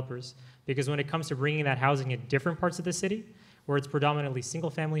private developers. Because when it comes to bringing that housing in different parts of the city, where it's predominantly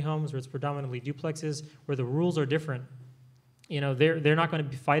single-family homes, where it's predominantly duplexes, where the rules are different, they're not going to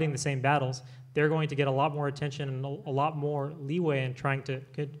be fighting the same battles. They're going to get a lot more attention and a lot more leeway in trying to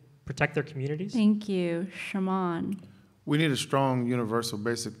protect their communities. Thank you. Shaman. We need a strong universal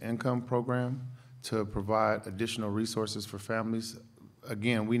basic income program to provide additional resources for families.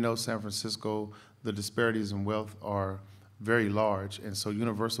 Again, we know San Francisco, the disparities in wealth are very large, and so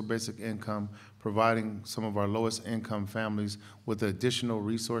universal basic income, providing some of our lowest income families with additional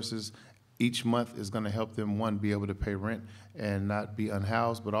resources each month is going to help them, one, be able to pay rent and not be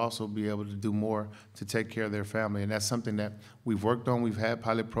unhoused, but also be able to do more to take care of their family. And that's something that we've worked on. We've had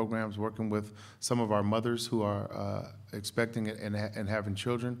pilot programs working with some of our mothers who are expecting and having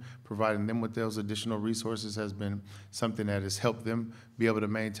children. Providing them with those additional resources has been something that has helped them be able to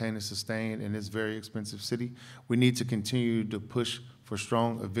maintain and sustain in this very expensive city. We need to continue to push for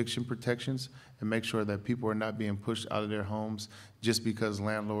strong eviction protections and make sure that people are not being pushed out of their homes just because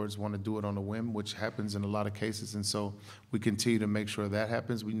landlords want to do it on a whim, which happens in a lot of cases. And so we continue to make sure that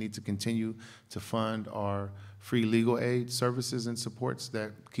happens. We need to continue to fund our free legal aid services and supports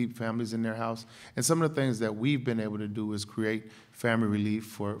that keep families in their house. And some of the things that we've been able to do is create family relief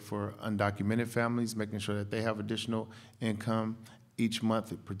for undocumented families, making sure that they have additional income each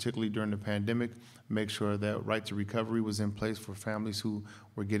month, particularly during the pandemic. Make sure that right to recovery was in place for families who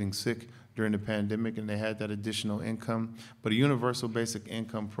were getting sick during the pandemic and they had that additional income. But a universal basic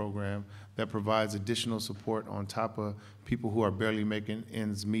income program that provides additional support on top of people who are barely making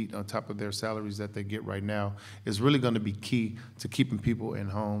ends meet, on top of their salaries that they get right now, is really going to be key to keeping people in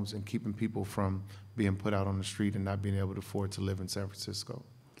homes and keeping people from being put out on the street and not being able to afford to live in San Francisco.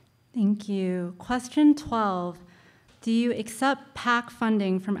 Thank you. Question 12. Do you accept PAC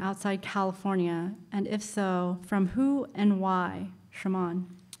funding from outside California? And if so, from who and why? Shaman.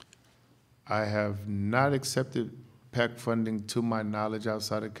 I have not accepted PAC funding to my knowledge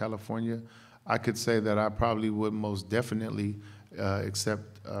outside of California. I could say that I probably would most definitely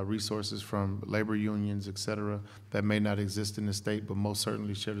accept resources from labor unions, et cetera, that may not exist in the state, but most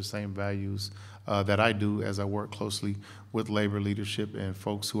certainly share the same values that I do as I work closely with labor leadership and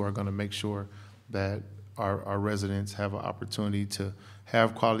folks who are going to make sure that our residents have an opportunity to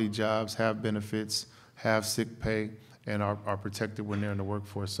have quality jobs, have benefits, have sick pay, and are protected when they're in the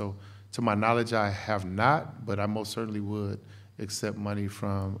workforce. So to my knowledge, I have not, but I most certainly would accept money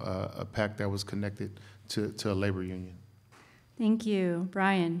from a PAC that was connected to a labor union. Thank you.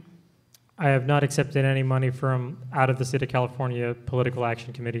 Brian. I have not accepted any money from out of the state of California political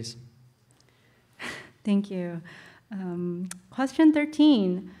action committees. Thank you. Question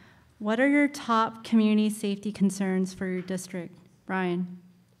 13. What are your top community safety concerns for your district? Brian.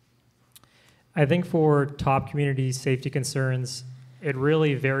 I think for top community safety concerns, it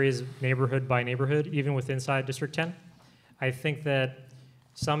really varies neighborhood by neighborhood, even with inside District 10. I think that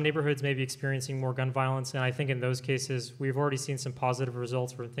some neighborhoods may be experiencing more gun violence, and I think in those cases, we've already seen some positive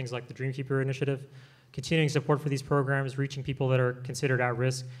results for things like the Dreamkeeper initiative, continuing support for these programs, reaching people that are considered at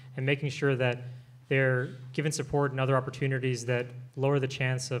risk, and making sure that they're given support and other opportunities that lower the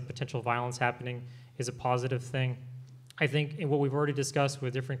chance of potential violence happening is a positive thing. I think in what we've already discussed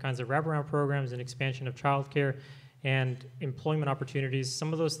with different kinds of wraparound programs and expansion of childcare and employment opportunities,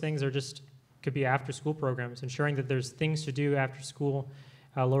 some of those things are just, could be after school programs, ensuring that there's things to do after school,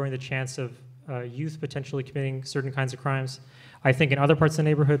 lowering the chance of youth potentially committing certain kinds of crimes. I think in other parts of the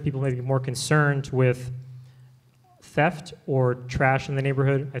neighborhood, people may be more concerned with theft or trash in the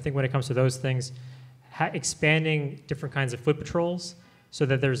neighborhood. I think when it comes to those things, expanding different kinds of foot patrols so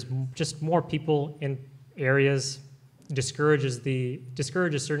that there's just more people in areas discourages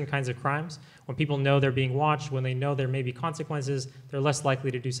certain kinds of crimes. When people know they're being watched, when they know there may be consequences, they're less likely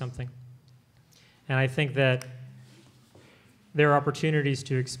to do something. And I think that there are opportunities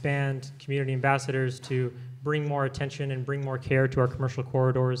to expand community ambassadors, to bring more attention and bring more care to our commercial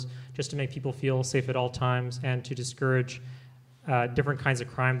corridors, just to make people feel safe at all times and to discourage different kinds of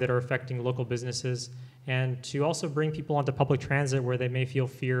crime that are affecting local businesses, and to also bring people onto public transit where they may feel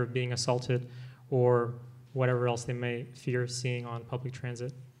fear of being assaulted or whatever else they may fear seeing on public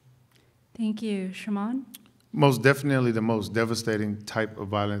transit. Thank you. Shimon? Most definitely the most devastating type of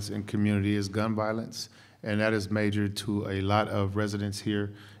violence in community is gun violence, and that is major to a lot of residents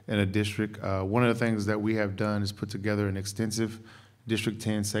here in a district. One of the things that we have done is put together an extensive District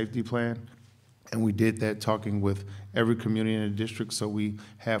 10 safety plan, and we did that talking with every community in the district. So we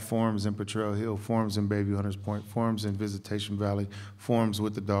have forums in Potrero Hill, forums in Bayview Hunters Point, forums in Visitation Valley, forums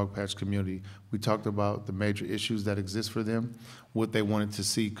with the Dog Patch community. We talked about the major issues that exist for them, what they wanted to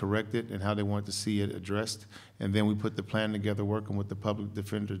see corrected, and how they wanted to see it addressed. And then we put the plan together working with the Public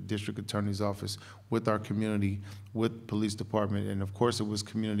Defender, District Attorney's Office, with our community, with police department, and of course it was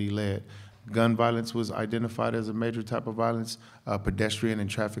community-led. Gun violence was identified as a major type of violence. Pedestrian and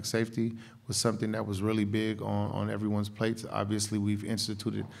traffic safety was something that was really big on everyone's plates. Obviously, we've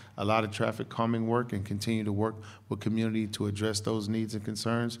instituted a lot of traffic calming work and continue to work with community to address those needs and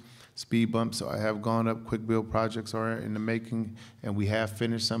concerns. Speed bumps have gone up. Quick build projects are in the making, and we have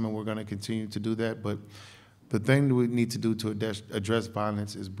finished some, and we're going to continue to do that. But the thing that we need to do to address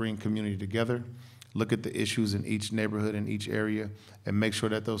violence is bring community together, look at the issues in each neighborhood, in each area, and make sure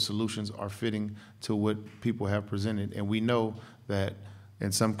that those solutions are fitting to what people have presented. And we know that in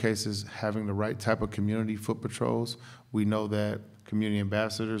some cases, having the right type of community foot patrols, we know that community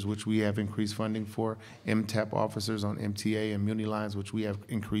ambassadors, which we have increased funding for, MTAP officers on MTA and Muni lines, which we have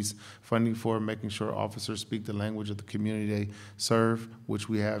increased funding for, making sure officers speak the language of the community they serve, which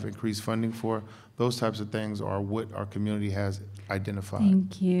we have increased funding for. Those types of things are what our community has identified.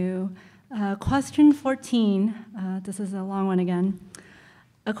 Thank you. Question 14, this is a long one again.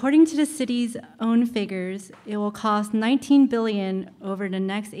 According to the city's own figures, it will cost $19 billion over the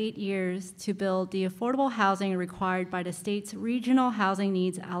next 8 years to build the affordable housing required by the state's regional housing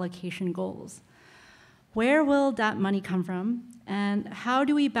needs allocation goals. Where will that money come from? And how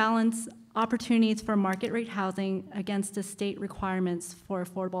do we balance opportunities for market rate housing against the state requirements for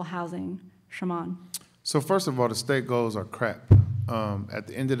affordable housing? Shimon. So first of all, the state goals are crap. At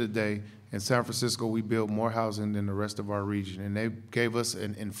the end of the day, in San Francisco, we build more housing than the rest of our region, and they gave us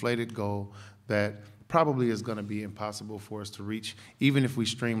an inflated goal that probably is going to be impossible for us to reach, even if we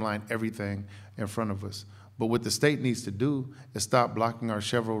streamline everything in front of us. But what the state needs to do is stop blocking our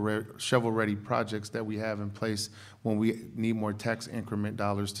shovel-ready projects that we have in place when we need more tax increment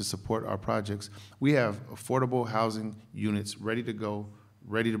dollars to support our projects. We have affordable housing units ready to go,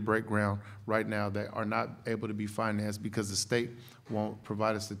 ready to break ground right now that are not able to be financed because the state won't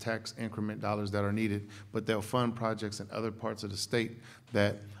provide us the tax increment dollars that are needed, but they'll fund projects in other parts of the state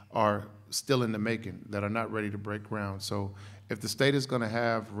that are still in the making, that are not ready to break ground. So if the state is going to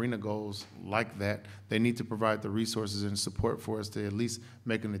have RENA goals like that, they need to provide the resources and support for us to at least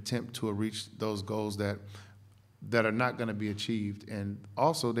make an attempt to reach those goals that are not going to be achieved. And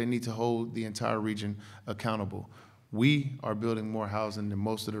also, they need to hold the entire region accountable. We are building more housing than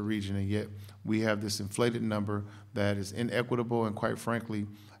most of the region, and yet we have this inflated number that is inequitable, and quite frankly,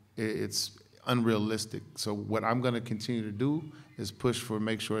 it's unrealistic. So what I'm going to continue to do is push for,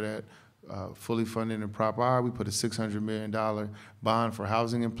 make sure that fully funded in Prop I, we put a $600 million bond for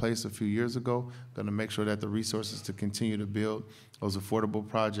housing in place a few years ago. Going to make sure that the resources to continue to build those affordable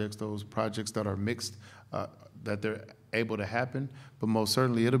projects, those projects that are mixed, that they're able to happen. But most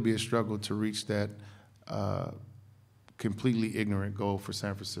certainly, it'll be a struggle to reach that completely ignorant goal for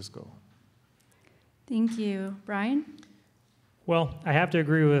San Francisco. Thank you. Brian? Well, I have to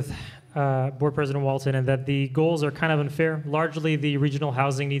agree with Board President Walton, and that the goals are kind of unfair. Largely, the regional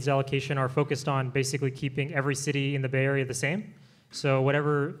housing needs allocation are focused on basically keeping every city in the Bay Area the same. So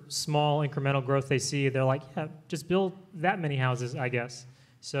whatever small incremental growth they see, they're like, yeah, just build that many houses, I guess.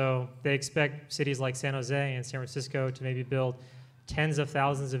 So they expect cities like San Jose and San Francisco to maybe build tens of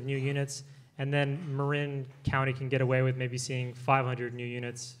thousands of new units, and then Marin County can get away with maybe seeing 500 new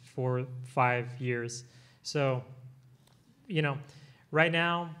units for 5 years. So, you know, right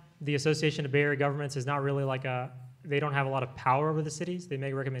now, the Association of Bay Area Governments is not really like they don't have a lot of power over the cities. They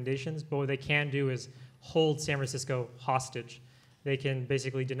make recommendations, but what they can do is hold San Francisco hostage. They can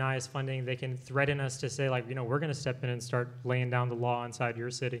basically deny us funding. They can threaten us to say, like, you know, we're going to step in and start laying down the law inside your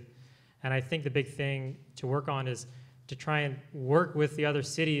city. And I think the big thing to work on is to try and work with the other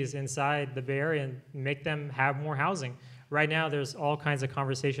cities inside the Bay Area and make them have more housing. Right now, there's all kinds of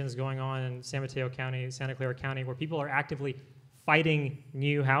conversations going on in San Mateo County, Santa Clara County, where people are actively fighting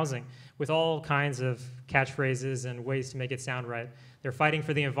new housing with all kinds of catchphrases and ways to make it sound right. They're fighting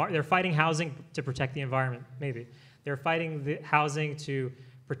for they're fighting housing to protect the environment, maybe. They're fighting the housing to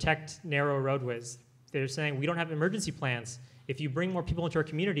protect narrow roadways. They're saying we don't have emergency plans. If you bring more people into our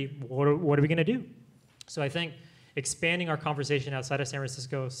community, what are we going to do? So I think expanding our conversation outside of San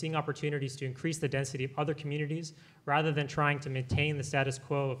Francisco, seeing opportunities to increase the density of other communities, rather than trying to maintain the status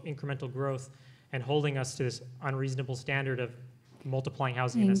quo of incremental growth and holding us to this unreasonable standard of multiplying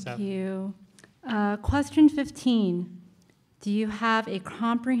housing in SF. Thank you. Question 15. Do you have a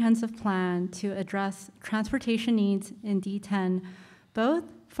comprehensive plan to address transportation needs in D10, both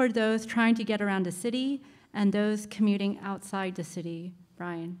for those trying to get around the city and those commuting outside the city?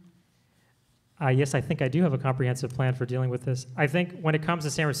 Brian. Yes, I think I do have a comprehensive plan for dealing with this. I think when it comes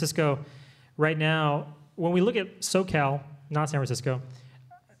to San Francisco, right now, when we look at SoCal, not San Francisco,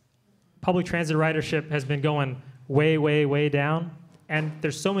 public transit ridership has been going way, way, way down. And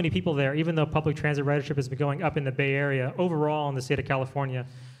there's so many people there, even though public transit ridership has been going up in the Bay Area. Overall, in the state of California,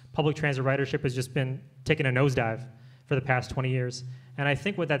 public transit ridership has just been taking a nosedive for the past 20 years. And I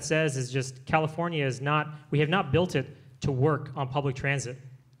think what that says is just California is not, we have not built it to work on public transit.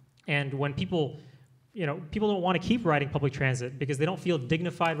 And when people don't want to keep riding public transit because they don't feel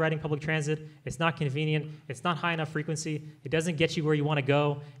dignified riding public transit. It's not convenient. It's not high enough frequency. It doesn't get you where you want to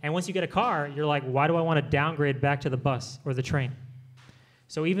go. And once you get a car, you're like, why do I want to downgrade back to the bus or the train?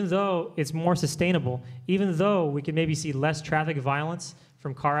 So even though it's more sustainable, even though we can maybe see less traffic violence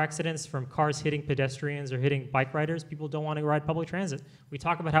from car accidents, from cars hitting pedestrians or hitting bike riders, people don't want to ride public transit. We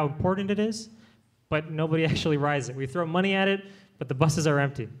talk about how important it is, but nobody actually rides it. We throw money at it, but the buses are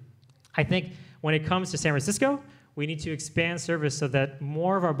empty. I think when it comes to San Francisco, we need to expand service so that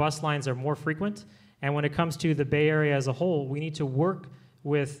more of our bus lines are more frequent. And when it comes to the Bay Area as a whole, we need to work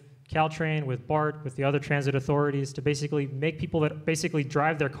with Caltrain, with BART, with the other transit authorities to basically make people that basically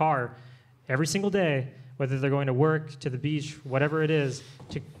drive their car every single day, whether they're going to work, to the beach, whatever it is,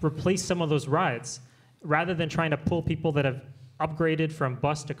 to replace some of those rides. Rather than trying to pull people that have upgraded from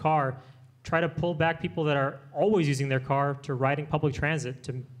bus to car, try to pull back people that are always using their car to riding public transit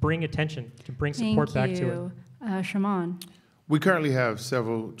to bring attention, to bring support back to it. Shimon. We currently have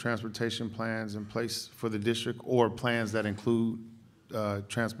several transportation plans in place for the district, or plans that include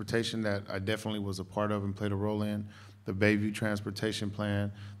transportation that I definitely was a part of and played a role in. The Bayview Transportation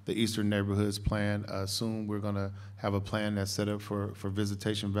Plan, the Eastern Neighborhoods Plan. Soon we're going to have a plan that's set up for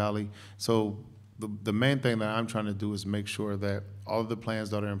Visitation Valley. So the main thing that I'm trying to do is make sure that all of the plans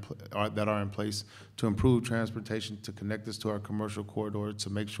that are in place to improve transportation, to connect us to our commercial corridor, to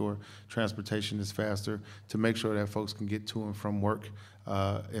make sure transportation is faster, to make sure that folks can get to and from work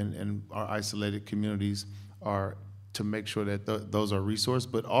in our isolated communities, are to make sure that those are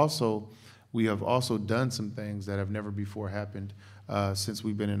resourced. But also, we have also done some things that have never before happened since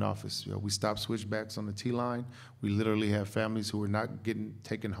we've been in office. We stopped switchbacks on the T-line. We literally have families who were not getting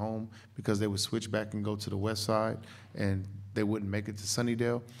taken home because they would switch back and go to the west side, and they wouldn't make it to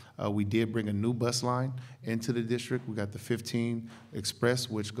Sunnydale. We did bring a new bus line into the district. We got the 15 Express,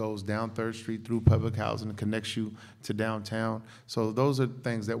 which goes down 3rd Street through public housing and connects you to downtown. So those are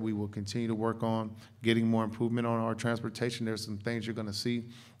things that we will continue to work on, getting more improvement on our transportation. There's some things you're going to see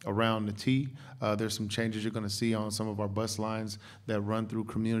around the T. There's some changes you're going to see on some of our bus lines that run through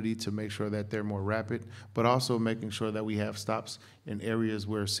community to make sure that they're more rapid, but also making sure that we have stops in areas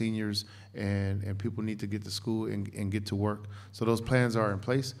where seniors and people need to get to school and get to work. So those plans are in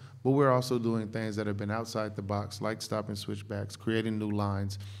place, but we're also doing things that have been outside the box, like stopping switchbacks, creating new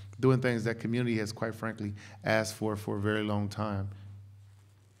lines, doing things that community has, quite frankly, asked for a very long time.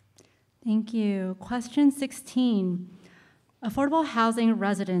 Thank you. Question 16. Affordable housing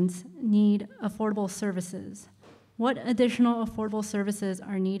residents need affordable services. What additional affordable services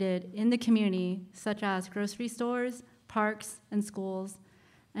are needed in the community, such as grocery stores, parks, and schools?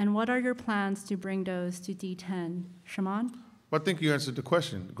 And what are your plans to bring those to D10? Shaman? Well, I think you answered the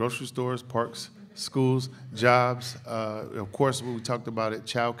question. Grocery stores, parks, schools, jobs. Of course, we talked about it,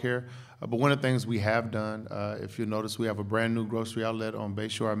 childcare. But one of the things we have done, if you notice, we have a brand new grocery outlet on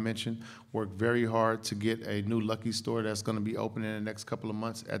Bayshore I mentioned. Worked very hard to get a new Lucky store that's going to be open in the next couple of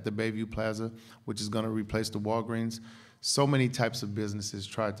months at the Bayview Plaza, which is going to replace the Walgreens. So many types of businesses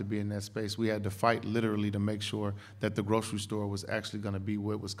tried to be in that space. We had to fight literally to make sure that the grocery store was actually going to be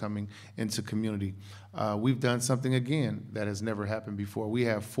what was coming into community. We've done something again that has never happened before. We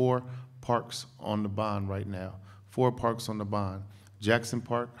have 4 parks on the bond right now. 4 parks on the bond. Jackson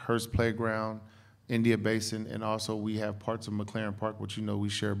Park, Hearst Playground, India Basin, and also we have parts of McLaren Park, which you know we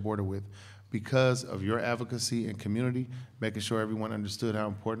share a border with. Because of your advocacy and community, making sure everyone understood how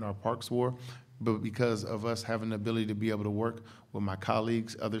important our parks were, but because of us having the ability to be able to work with my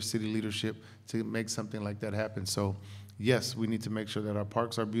colleagues, other city leadership, to make something like that happen. So yes, we need to make sure that our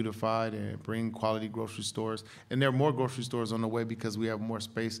parks are beautified and bring quality grocery stores. And there are more grocery stores on the way because we have more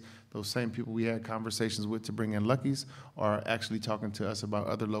space. Those same people we had conversations with to bring in Lucky's are actually talking to us about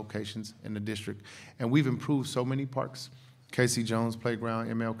other locations in the district. And we've improved so many parks. Casey Jones Playground,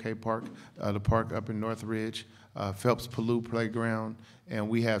 MLK Park, the park up in Northridge, Phelps Paloux Playground, and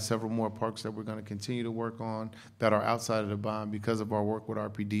we have several more parks that we're going to continue to work on that are outside of the bond because of our work with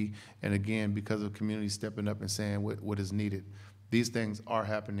RPD, and again, because of community stepping up and saying what is needed. These things are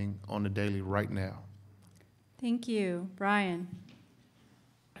happening on the daily right now. Thank you. Brian?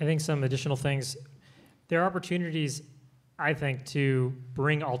 I think some additional things. There are opportunities, I think, to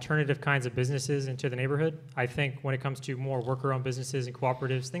bring alternative kinds of businesses into the neighborhood. I think when it comes to more worker-owned businesses and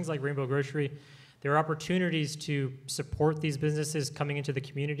cooperatives, things like Rainbow Grocery, there are opportunities to support these businesses coming into the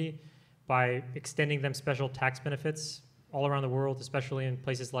community by extending them special tax benefits all around the world, especially in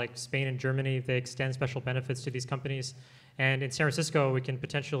places like Spain and Germany. They extend special benefits to these companies. And in San Francisco, we can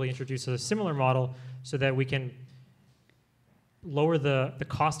potentially introduce a similar model so that we can lower the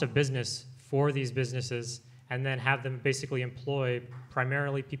cost of business for these businesses and then have them basically employ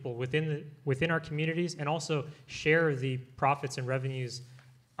primarily people within our communities and also share the profits and revenues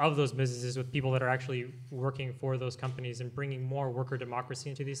of those businesses with people that are actually working for those companies, and bringing more worker democracy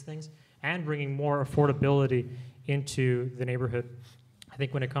into these things and bringing more affordability into the neighborhood. I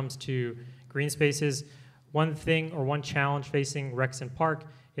think when it comes to green spaces, one thing or one challenge facing Rex and Park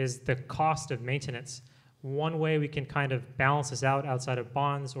is the cost of maintenance. One way we can kind of balance this out outside of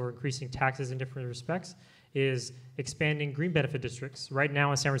bonds or increasing taxes in different respects is expanding green benefit districts. Right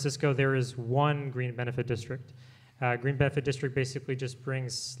now in San Francisco, there is one green benefit district. Green benefit district basically just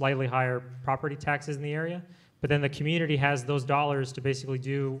brings slightly higher property taxes in the area, but then the community has those dollars to basically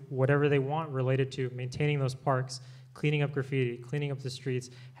do whatever they want related to maintaining those parks, cleaning up graffiti, cleaning up the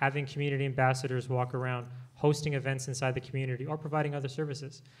streets, having community ambassadors walk around, hosting events inside the community, or providing other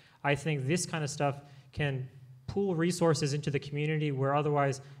services. I think this kind of stuff can pool resources into the community where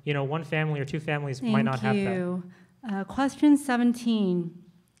otherwise, one family or 2 families might not have that. Thank you. Question 17.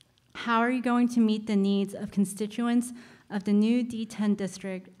 How are you going to meet the needs of constituents of the new D10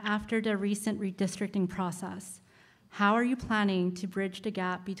 district after the recent redistricting process? How are you planning to bridge the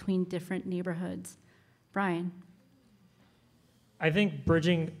gap between different neighborhoods? Brian? I think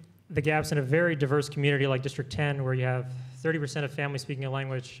bridging the gaps in a very diverse community like District 10, where you have 30% of families speaking a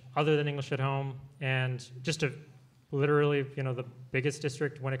language other than English at home, and just literally, the biggest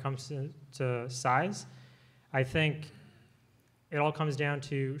district when it comes to size, I think it all comes down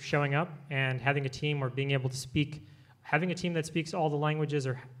to showing up and having a team or being able to speak, having a team that speaks all the languages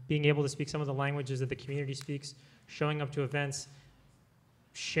or being able to speak some of the languages that the community speaks, showing up to events,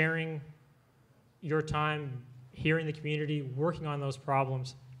 sharing your time, hearing the community, working on those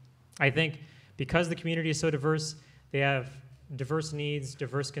problems. I think because the community is so diverse, they have diverse needs,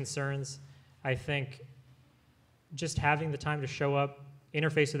 diverse concerns. I think just having the time to show up,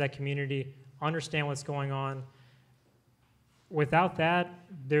 interface with that community, understand what's going on. Without that,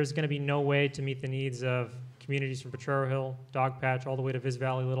 there's going to be no way to meet the needs of communities from Potrero Hill, Dogpatch, all the way to Viz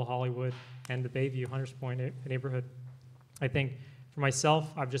Valley, Little Hollywood, and the Bayview, Hunters Point neighborhood. I think for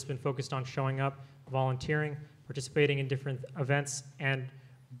myself, I've just been focused on showing up, volunteering, participating in different events, and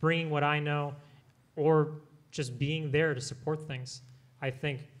bringing what I know, or just being there to support things. I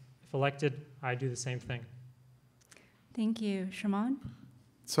think if elected, I do the same thing. Thank you. Shaman?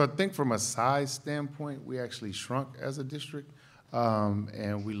 So I think from a size standpoint, we actually shrunk as a district.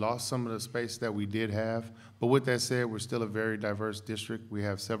 and we lost some of the space that we did have. But with that said, we're still a very diverse district. We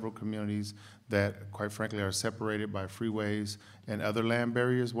have several communities that, quite frankly, are separated by freeways and other land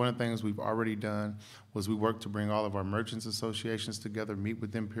barriers. One of the things we've already done was we worked to bring all of our merchants associations together, meet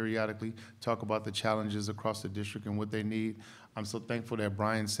with them periodically, talk about the challenges across the district and what they need. I'm so thankful that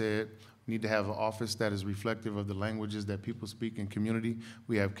Brian said we need to have an office that is reflective of the languages that people speak in community.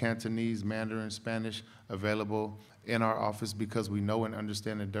 We have Cantonese, Mandarin, Spanish available in our office because we know and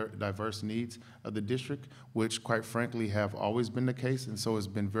understand the diverse needs of the district, which quite frankly have always been the case, and so it's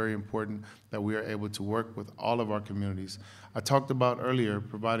been very important that we are able to work with all of our communities. I talked about earlier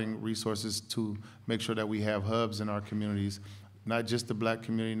providing resources to make sure that we have hubs in our communities, not just the Black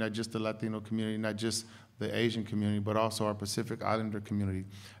community, not just the Latino community, not just the Asian community, but also our Pacific Islander community.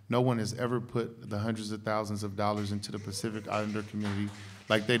 No one has ever put the hundreds of thousands of dollars into the Pacific Islander community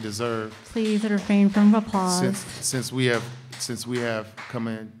like they deserve. Please refrain from applause. Since we have come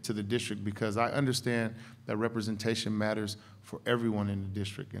into the district, because I understand that representation matters for everyone in the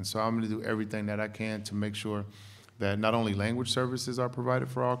district. And so I'm going to do everything that I can to make sure that not only language services are provided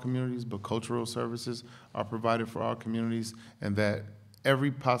for all communities, but cultural services are provided for all communities, and that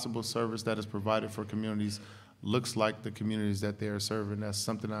every possible service that is provided for communities looks like the communities that they are serving. That's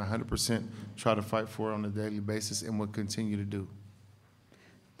something I 100% try to fight for on a daily basis and will continue to do.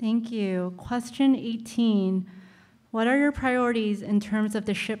 Thank you. Question 18. What are your priorities in terms of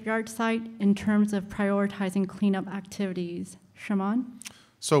the shipyard site, in terms of prioritizing cleanup activities? Shimon?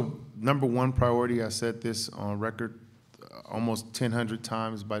 So number one priority, I said this on record almost 1,000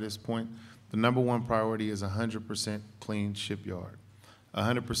 times by this point, the number one priority is 100% clean shipyard,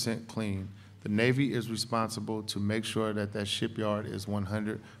 100% clean. The Navy is responsible to make sure that that shipyard is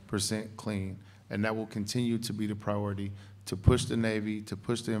 100% clean, and that will continue to be the priority, to push the Navy, to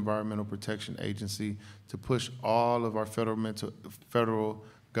push the Environmental Protection Agency, to push all of our federal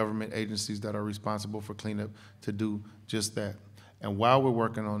government agencies that are responsible for cleanup to do just that. And while we're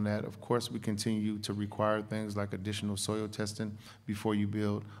working on that, of course, we continue to require things like additional soil testing before you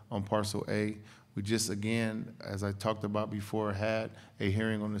build on Parcel A. We just, again, as I talked about before, had a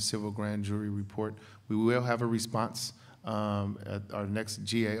hearing on the civil grand jury report. We will have a response at our next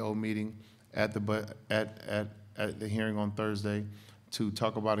GAO meeting at the hearing on Thursday to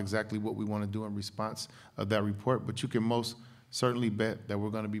talk about exactly what we want to do in response of that report. But you can most certainly bet that we're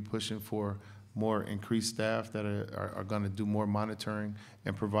going to be pushing for more increased staff that are going to do more monitoring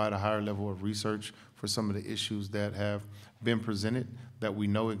and provide a higher level of research for some of the issues that have been presented that we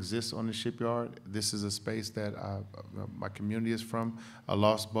know exists on the shipyard. This is a space that my community is from. I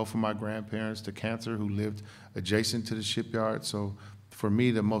lost both of my grandparents to cancer who lived adjacent to the shipyard. So for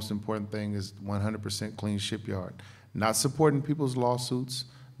me, the most important thing is 100% clean shipyard. Not supporting people's lawsuits,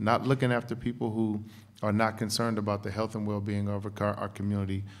 not looking after people who are not concerned about the health and well-being of our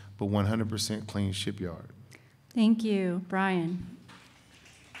community, but 100% clean shipyard. Thank you. Brian?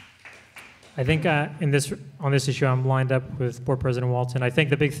 I think on this issue, I'm lined up with Board President Walton. I think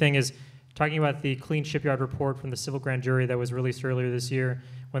the big thing is talking about the clean shipyard report from the civil grand jury that was released earlier this year.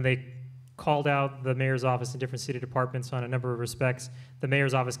 When they called out the mayor's office and different city departments on a number of respects, the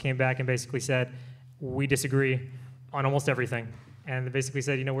mayor's office came back and basically said, we disagree on almost everything. And they basically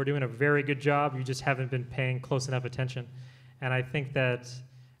said, we're doing a very good job, you just haven't been paying close enough attention. And I think that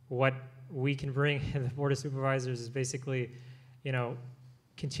what we can bring in the Board of Supervisors is basically,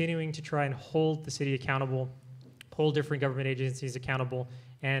 continuing to try and hold the city accountable, hold different government agencies accountable,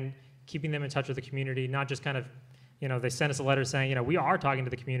 and keeping them in touch with the community, not just kind of, they sent us a letter saying, we are talking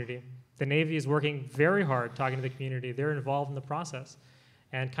to the community. The Navy is working very hard talking to the community. They're involved in the process.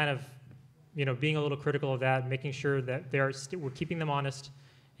 And kind of, being a little critical of that, making sure that we're keeping them honest,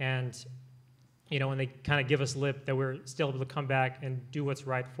 and, when they kind of give us lip, that we're still able to come back and do what's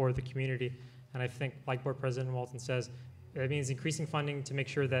right for the community. And I think, like Board President Walton says, that means increasing funding to make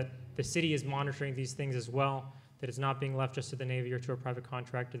sure that the city is monitoring these things as well, that it's not being left just to the Navy or to a private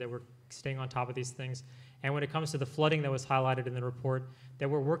contractor, that we're staying on top of these things. And when it comes to the flooding that was highlighted in the report, that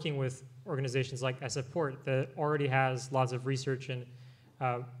we're working with organizations like SF Port that already has lots of research and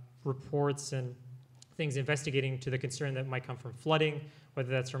reports and things investigating to the concern that might come from flooding, whether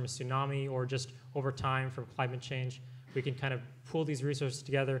that's from a tsunami or just over time from climate change. We can kind of pool these resources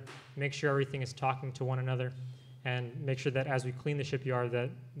together, make sure everything is talking to one another, and make sure that as we clean the shipyard that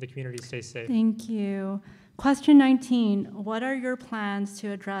the community stays safe. Thank you. Question 19, what are your plans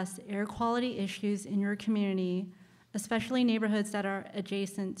to address air quality issues in your community, especially neighborhoods that are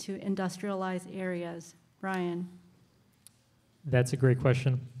adjacent to industrialized areas? Brian? That's a great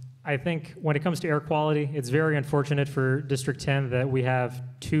question. I think when it comes to air quality, it's very unfortunate for District 10 that we have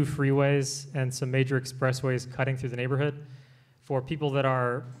 2 freeways and some major expressways cutting through the neighborhood. for people that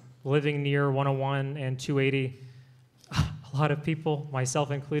are living near 101 and 280, a lot of people,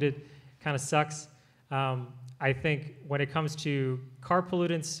 myself included, kind of sucks. I think when it comes to car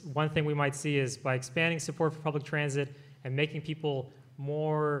pollutants, one thing we might see is by expanding support for public transit and making people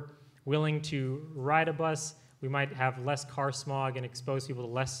more willing to ride a bus, we might have less car smog and expose people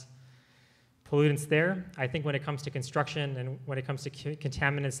to less pollutants there. I think when it comes to construction and when it comes to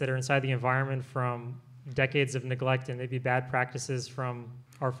contaminants that are inside the environment from decades of neglect and maybe bad practices from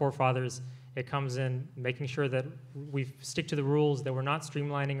our forefathers, it comes in making sure that we stick to the rules, that we're not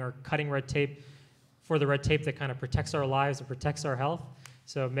streamlining or cutting red tape for the red tape that kind of protects our lives and protects our health.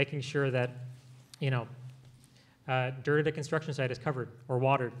 So making sure that, dirt at a construction site is covered or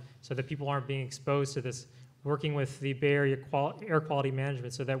watered so that people aren't being exposed to this. Working with the Bay Area Air Quality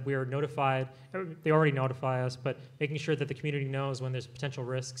Management so that we're notified, they already notify us, but making sure that the community knows when there's potential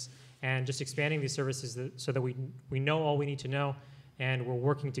risks and just expanding these services so that we know all we need to know, and we're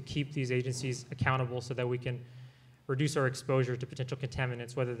working to keep these agencies accountable so that we can reduce our exposure to potential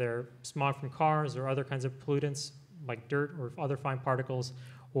contaminants, whether they're smog from cars or other kinds of pollutants like dirt or other fine particles,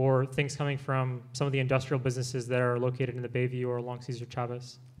 or things coming from some of the industrial businesses that are located in the Bayview or along Cesar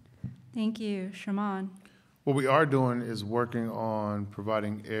Chavez. Thank you. Shimon. What we are doing is working on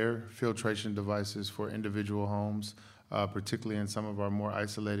providing air filtration devices for individual homes, particularly in some of our more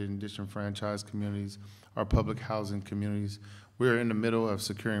isolated and disenfranchised communities, our public housing communities. We're in the middle of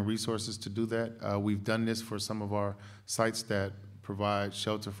securing resources to do that. We've done this for some of our sites that provide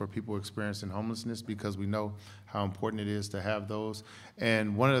shelter for people experiencing homelessness because we know how important it is to have those.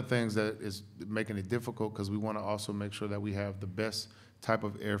 And one of the things that is making it difficult, because we want to also make sure that we have the best type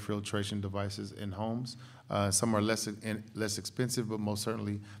of air filtration devices in homes. Some are less expensive, but most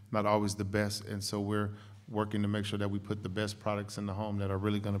certainly not always the best. And so we're working to make sure that we put the best products in the home that are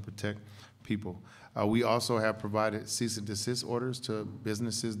really going to protect people. We also have provided cease and desist orders to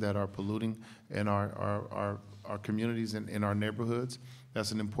businesses that are polluting in our communities and in our neighborhoods.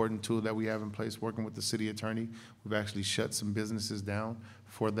 That's an important tool that we have in place working with the city attorney. We've actually shut some businesses down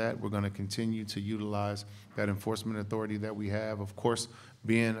for that. We're going to continue to utilize that enforcement authority that we have. Of course,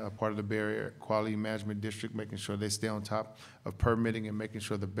 being a part of the Bay Area Quality Management District, making sure they stay on top of permitting and making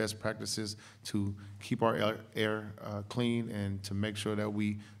sure the best practices to keep our air clean and to make sure that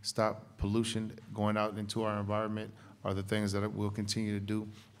we stop pollution going out into our environment are the things that we'll continue to do.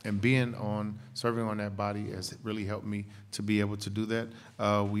 And serving on that body has really helped me to be able to do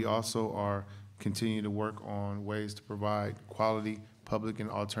that. We also are continuing to work on ways to provide quality public and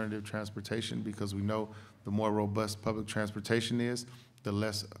alternative transportation, because we know the more robust public transportation is, the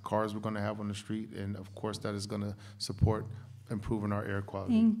less cars we're going to have on the street, and of course that is going to support improving our air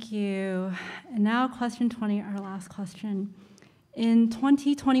quality. Thank you. And now question 20, our last question. In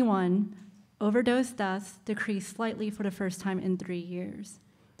 2021, overdose deaths decreased slightly for the first time in 3 years.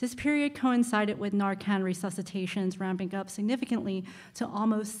 This period coincided with Narcan resuscitations ramping up significantly to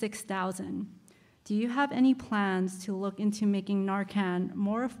almost 6,000. Do you have any plans to look into making Narcan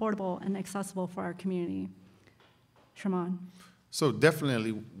more affordable and accessible for our community? Shimon. So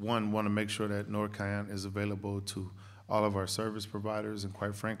definitely, want to make sure that Narcan is available to all of our service providers and,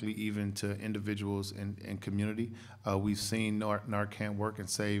 quite frankly, even to individuals in community. We've seen Narcan work and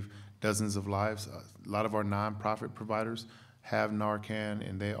save dozens of lives. A lot of our nonprofit providers have Narcan,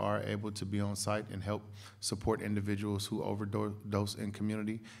 and they are able to be on site and help support individuals who overdose in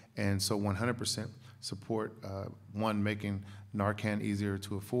community. And so 100% support, making Narcan easier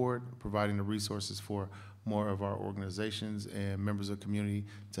to afford, providing the resources for more of our organizations and members of the community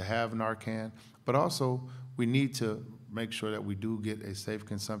to have Narcan. But also, we need to make sure that we do get a safe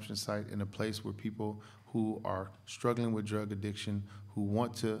consumption site in a place where people who are struggling with drug addiction, who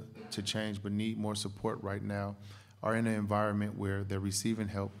want to change but need more support right now, are in an environment where they're receiving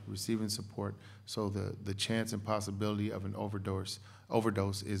help, receiving support, so the chance and possibility of an overdose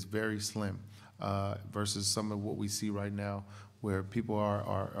is very slim versus some of what we see right now, where people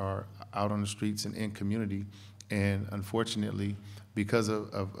are out on the streets and in community, and unfortunately, because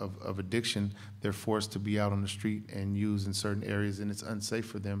of addiction, they're forced to be out on the street and use in certain areas, and it's unsafe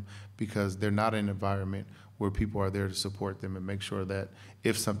for them because they're not in an environment where people are there to support them and make sure that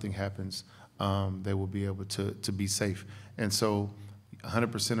if something happens, they will be able to be safe. And so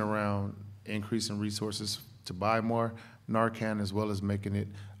 100% around increasing resources to buy more Narcan, as well as making it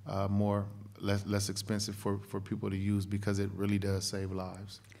less expensive for people to use, because it really does save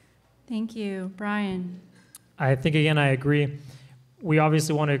lives. Thank you. Brian. I think, again, I agree. We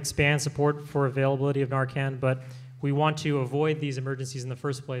obviously want to expand support for availability of Narcan, but we want to avoid these emergencies in the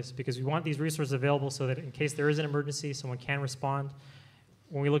first place, because we want these resources available so that in case there is an emergency, someone can respond.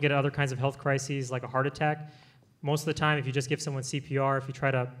 When we look at other kinds of health crises like a heart attack, most of the time, if you just give someone CPR, if you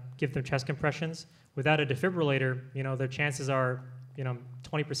try to give them chest compressions, without a defibrillator, their chances are,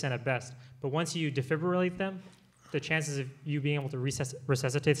 20% at best. But once you defibrillate them, the chances of you being able to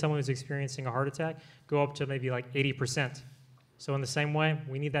resuscitate someone who's experiencing a heart attack go up to maybe like 80%. So in the same way,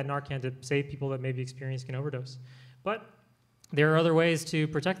 we need that Narcan to save people that may be experiencing an overdose. But there are other ways to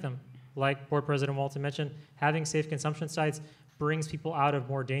protect them. Like Board President Walton mentioned, having safe consumption sites brings people out of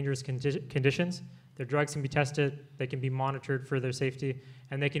more dangerous conditions. Their drugs can be tested, they can be monitored for their safety,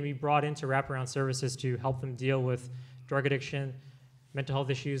 and they can be brought into wraparound services to help them deal with drug addiction, mental health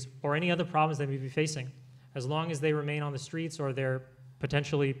issues, or any other problems they may be facing. As long as they remain on the streets or they're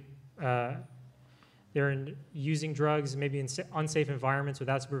potentially using drugs, maybe in unsafe environments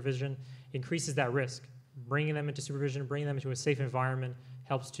without supervision, increases that risk. Bringing them into supervision, bringing them into a safe environment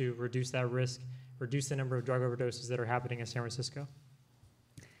helps to reduce that risk, reduce the number of drug overdoses that are happening in San Francisco.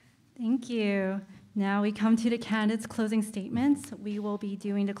 Thank you. Now we come to the candidates' closing statements. We will be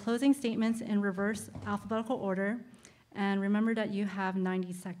doing the closing statements in reverse alphabetical order. And remember that you have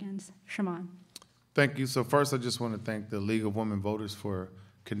 90 seconds. Shimon. Thank you. So first, I just want to thank the League of Women Voters for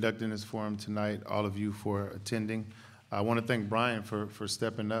conducting this forum tonight, all of you for attending. I want to thank Brian for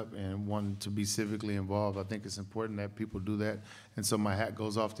stepping up and wanting to be civically involved. I think it's important that people do that. And so my hat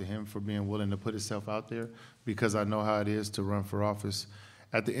goes off to him for being willing to put himself out there, because I know how it is to run for office.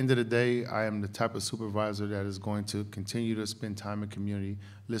 At the end of the day, I am the type of supervisor that is going to continue to spend time in community,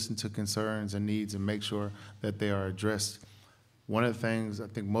 listen to concerns and needs, and make sure that they are addressed. One of the things I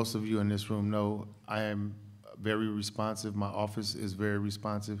think most of you in this room know, I am very responsive. My office is very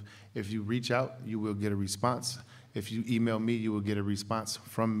responsive. If you reach out, you will get a response. If you email me, you will get a response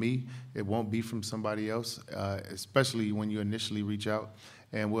from me. It won't be from somebody else, especially when you initially reach out.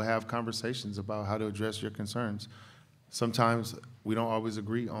 And we'll have conversations about how to address your concerns. Sometimes we don't always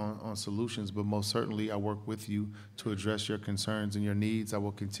agree on solutions, but most certainly I work with you to address your concerns and your needs. I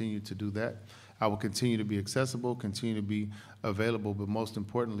will continue to do that. I will continue to be accessible, continue to be available, but most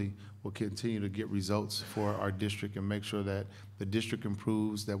importantly, we'll continue to get results for our district and make sure that the district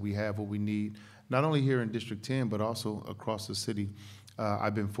improves, that we have what we need, not only here in District 10, but also across the city.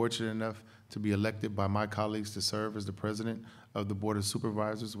 I've been fortunate enough to be elected by my colleagues to serve as the president of the Board of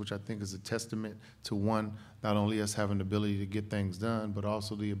Supervisors, which I think is a testament to, one, not only us having the ability to get things done, but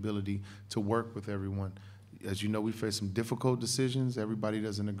also the ability to work with everyone. As you know, we face some difficult decisions. Everybody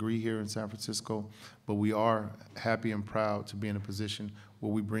doesn't agree here in San Francisco, but we are happy and proud to be in a position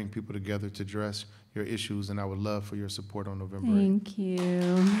where we bring people together to address your issues, and I would love for your support on November 8th. Thank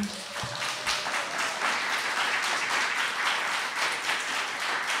you.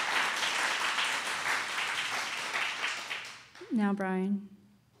 Now, Brian.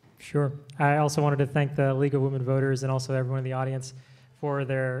 Sure. I also wanted to thank the League of Women Voters and also everyone in the audience for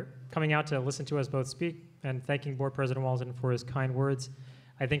their coming out to listen to us both speak, and thanking Board President Walton for his kind words.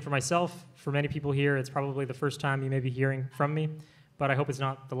 I think for myself, for many people here, it's probably the first time you may be hearing from me, but I hope it's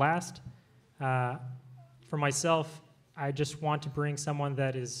not the last. For myself, I just want to bring someone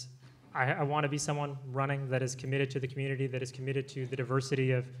that is, I want to be someone running that is committed to the community, that is committed to the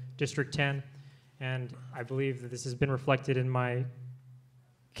diversity of District 10, and I believe that this has been reflected in my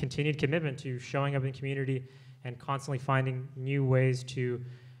continued commitment to showing up in community and constantly finding new ways to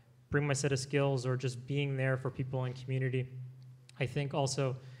bring my set of skills or just being there for people in community. I think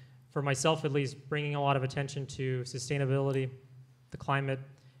also, for myself at least, bringing a lot of attention to sustainability, the climate,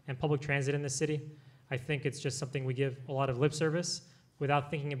 and public transit in the city. I think it's just something we give a lot of lip service without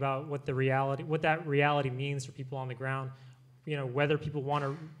thinking about what that reality means for people on the ground. You know, whether people want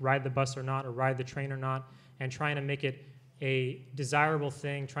to ride the bus or not, or ride the train or not, and trying to make it a desirable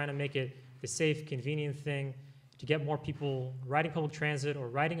thing, trying to make it the safe, convenient thing to get more people riding public transit or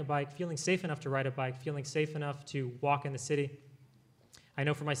riding a bike, feeling safe enough to ride a bike, feeling safe enough to walk in the city. I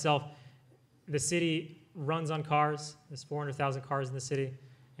know for myself, the city runs on cars. There's 400,000 cars in the city.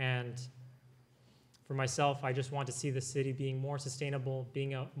 And for myself, I just want to see the city being more sustainable,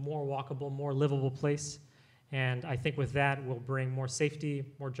 being a more walkable, more livable place. And I think with that, we'll bring more safety,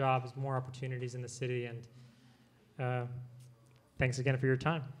 more jobs, more opportunities in the city. And thanks again for your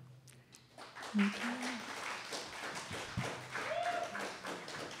time. Thank you.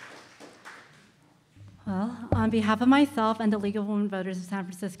 Well, on behalf of myself and the League of Women Voters of San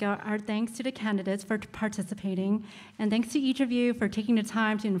Francisco, our thanks to the candidates for participating, and thanks to each of you for taking the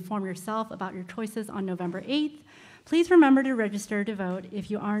time to inform yourself about your choices on November 8th. Please remember to register to vote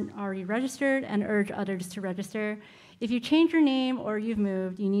if you aren't already registered, and urge others to register. If you change your name or you've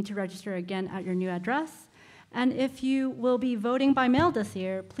moved, you need to register again at your new address. And if you will be voting by mail this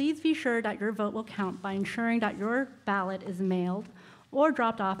year, please be sure that your vote will count by ensuring that your ballot is mailed or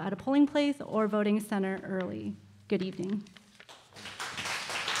dropped off at a polling place or voting center early. Good evening.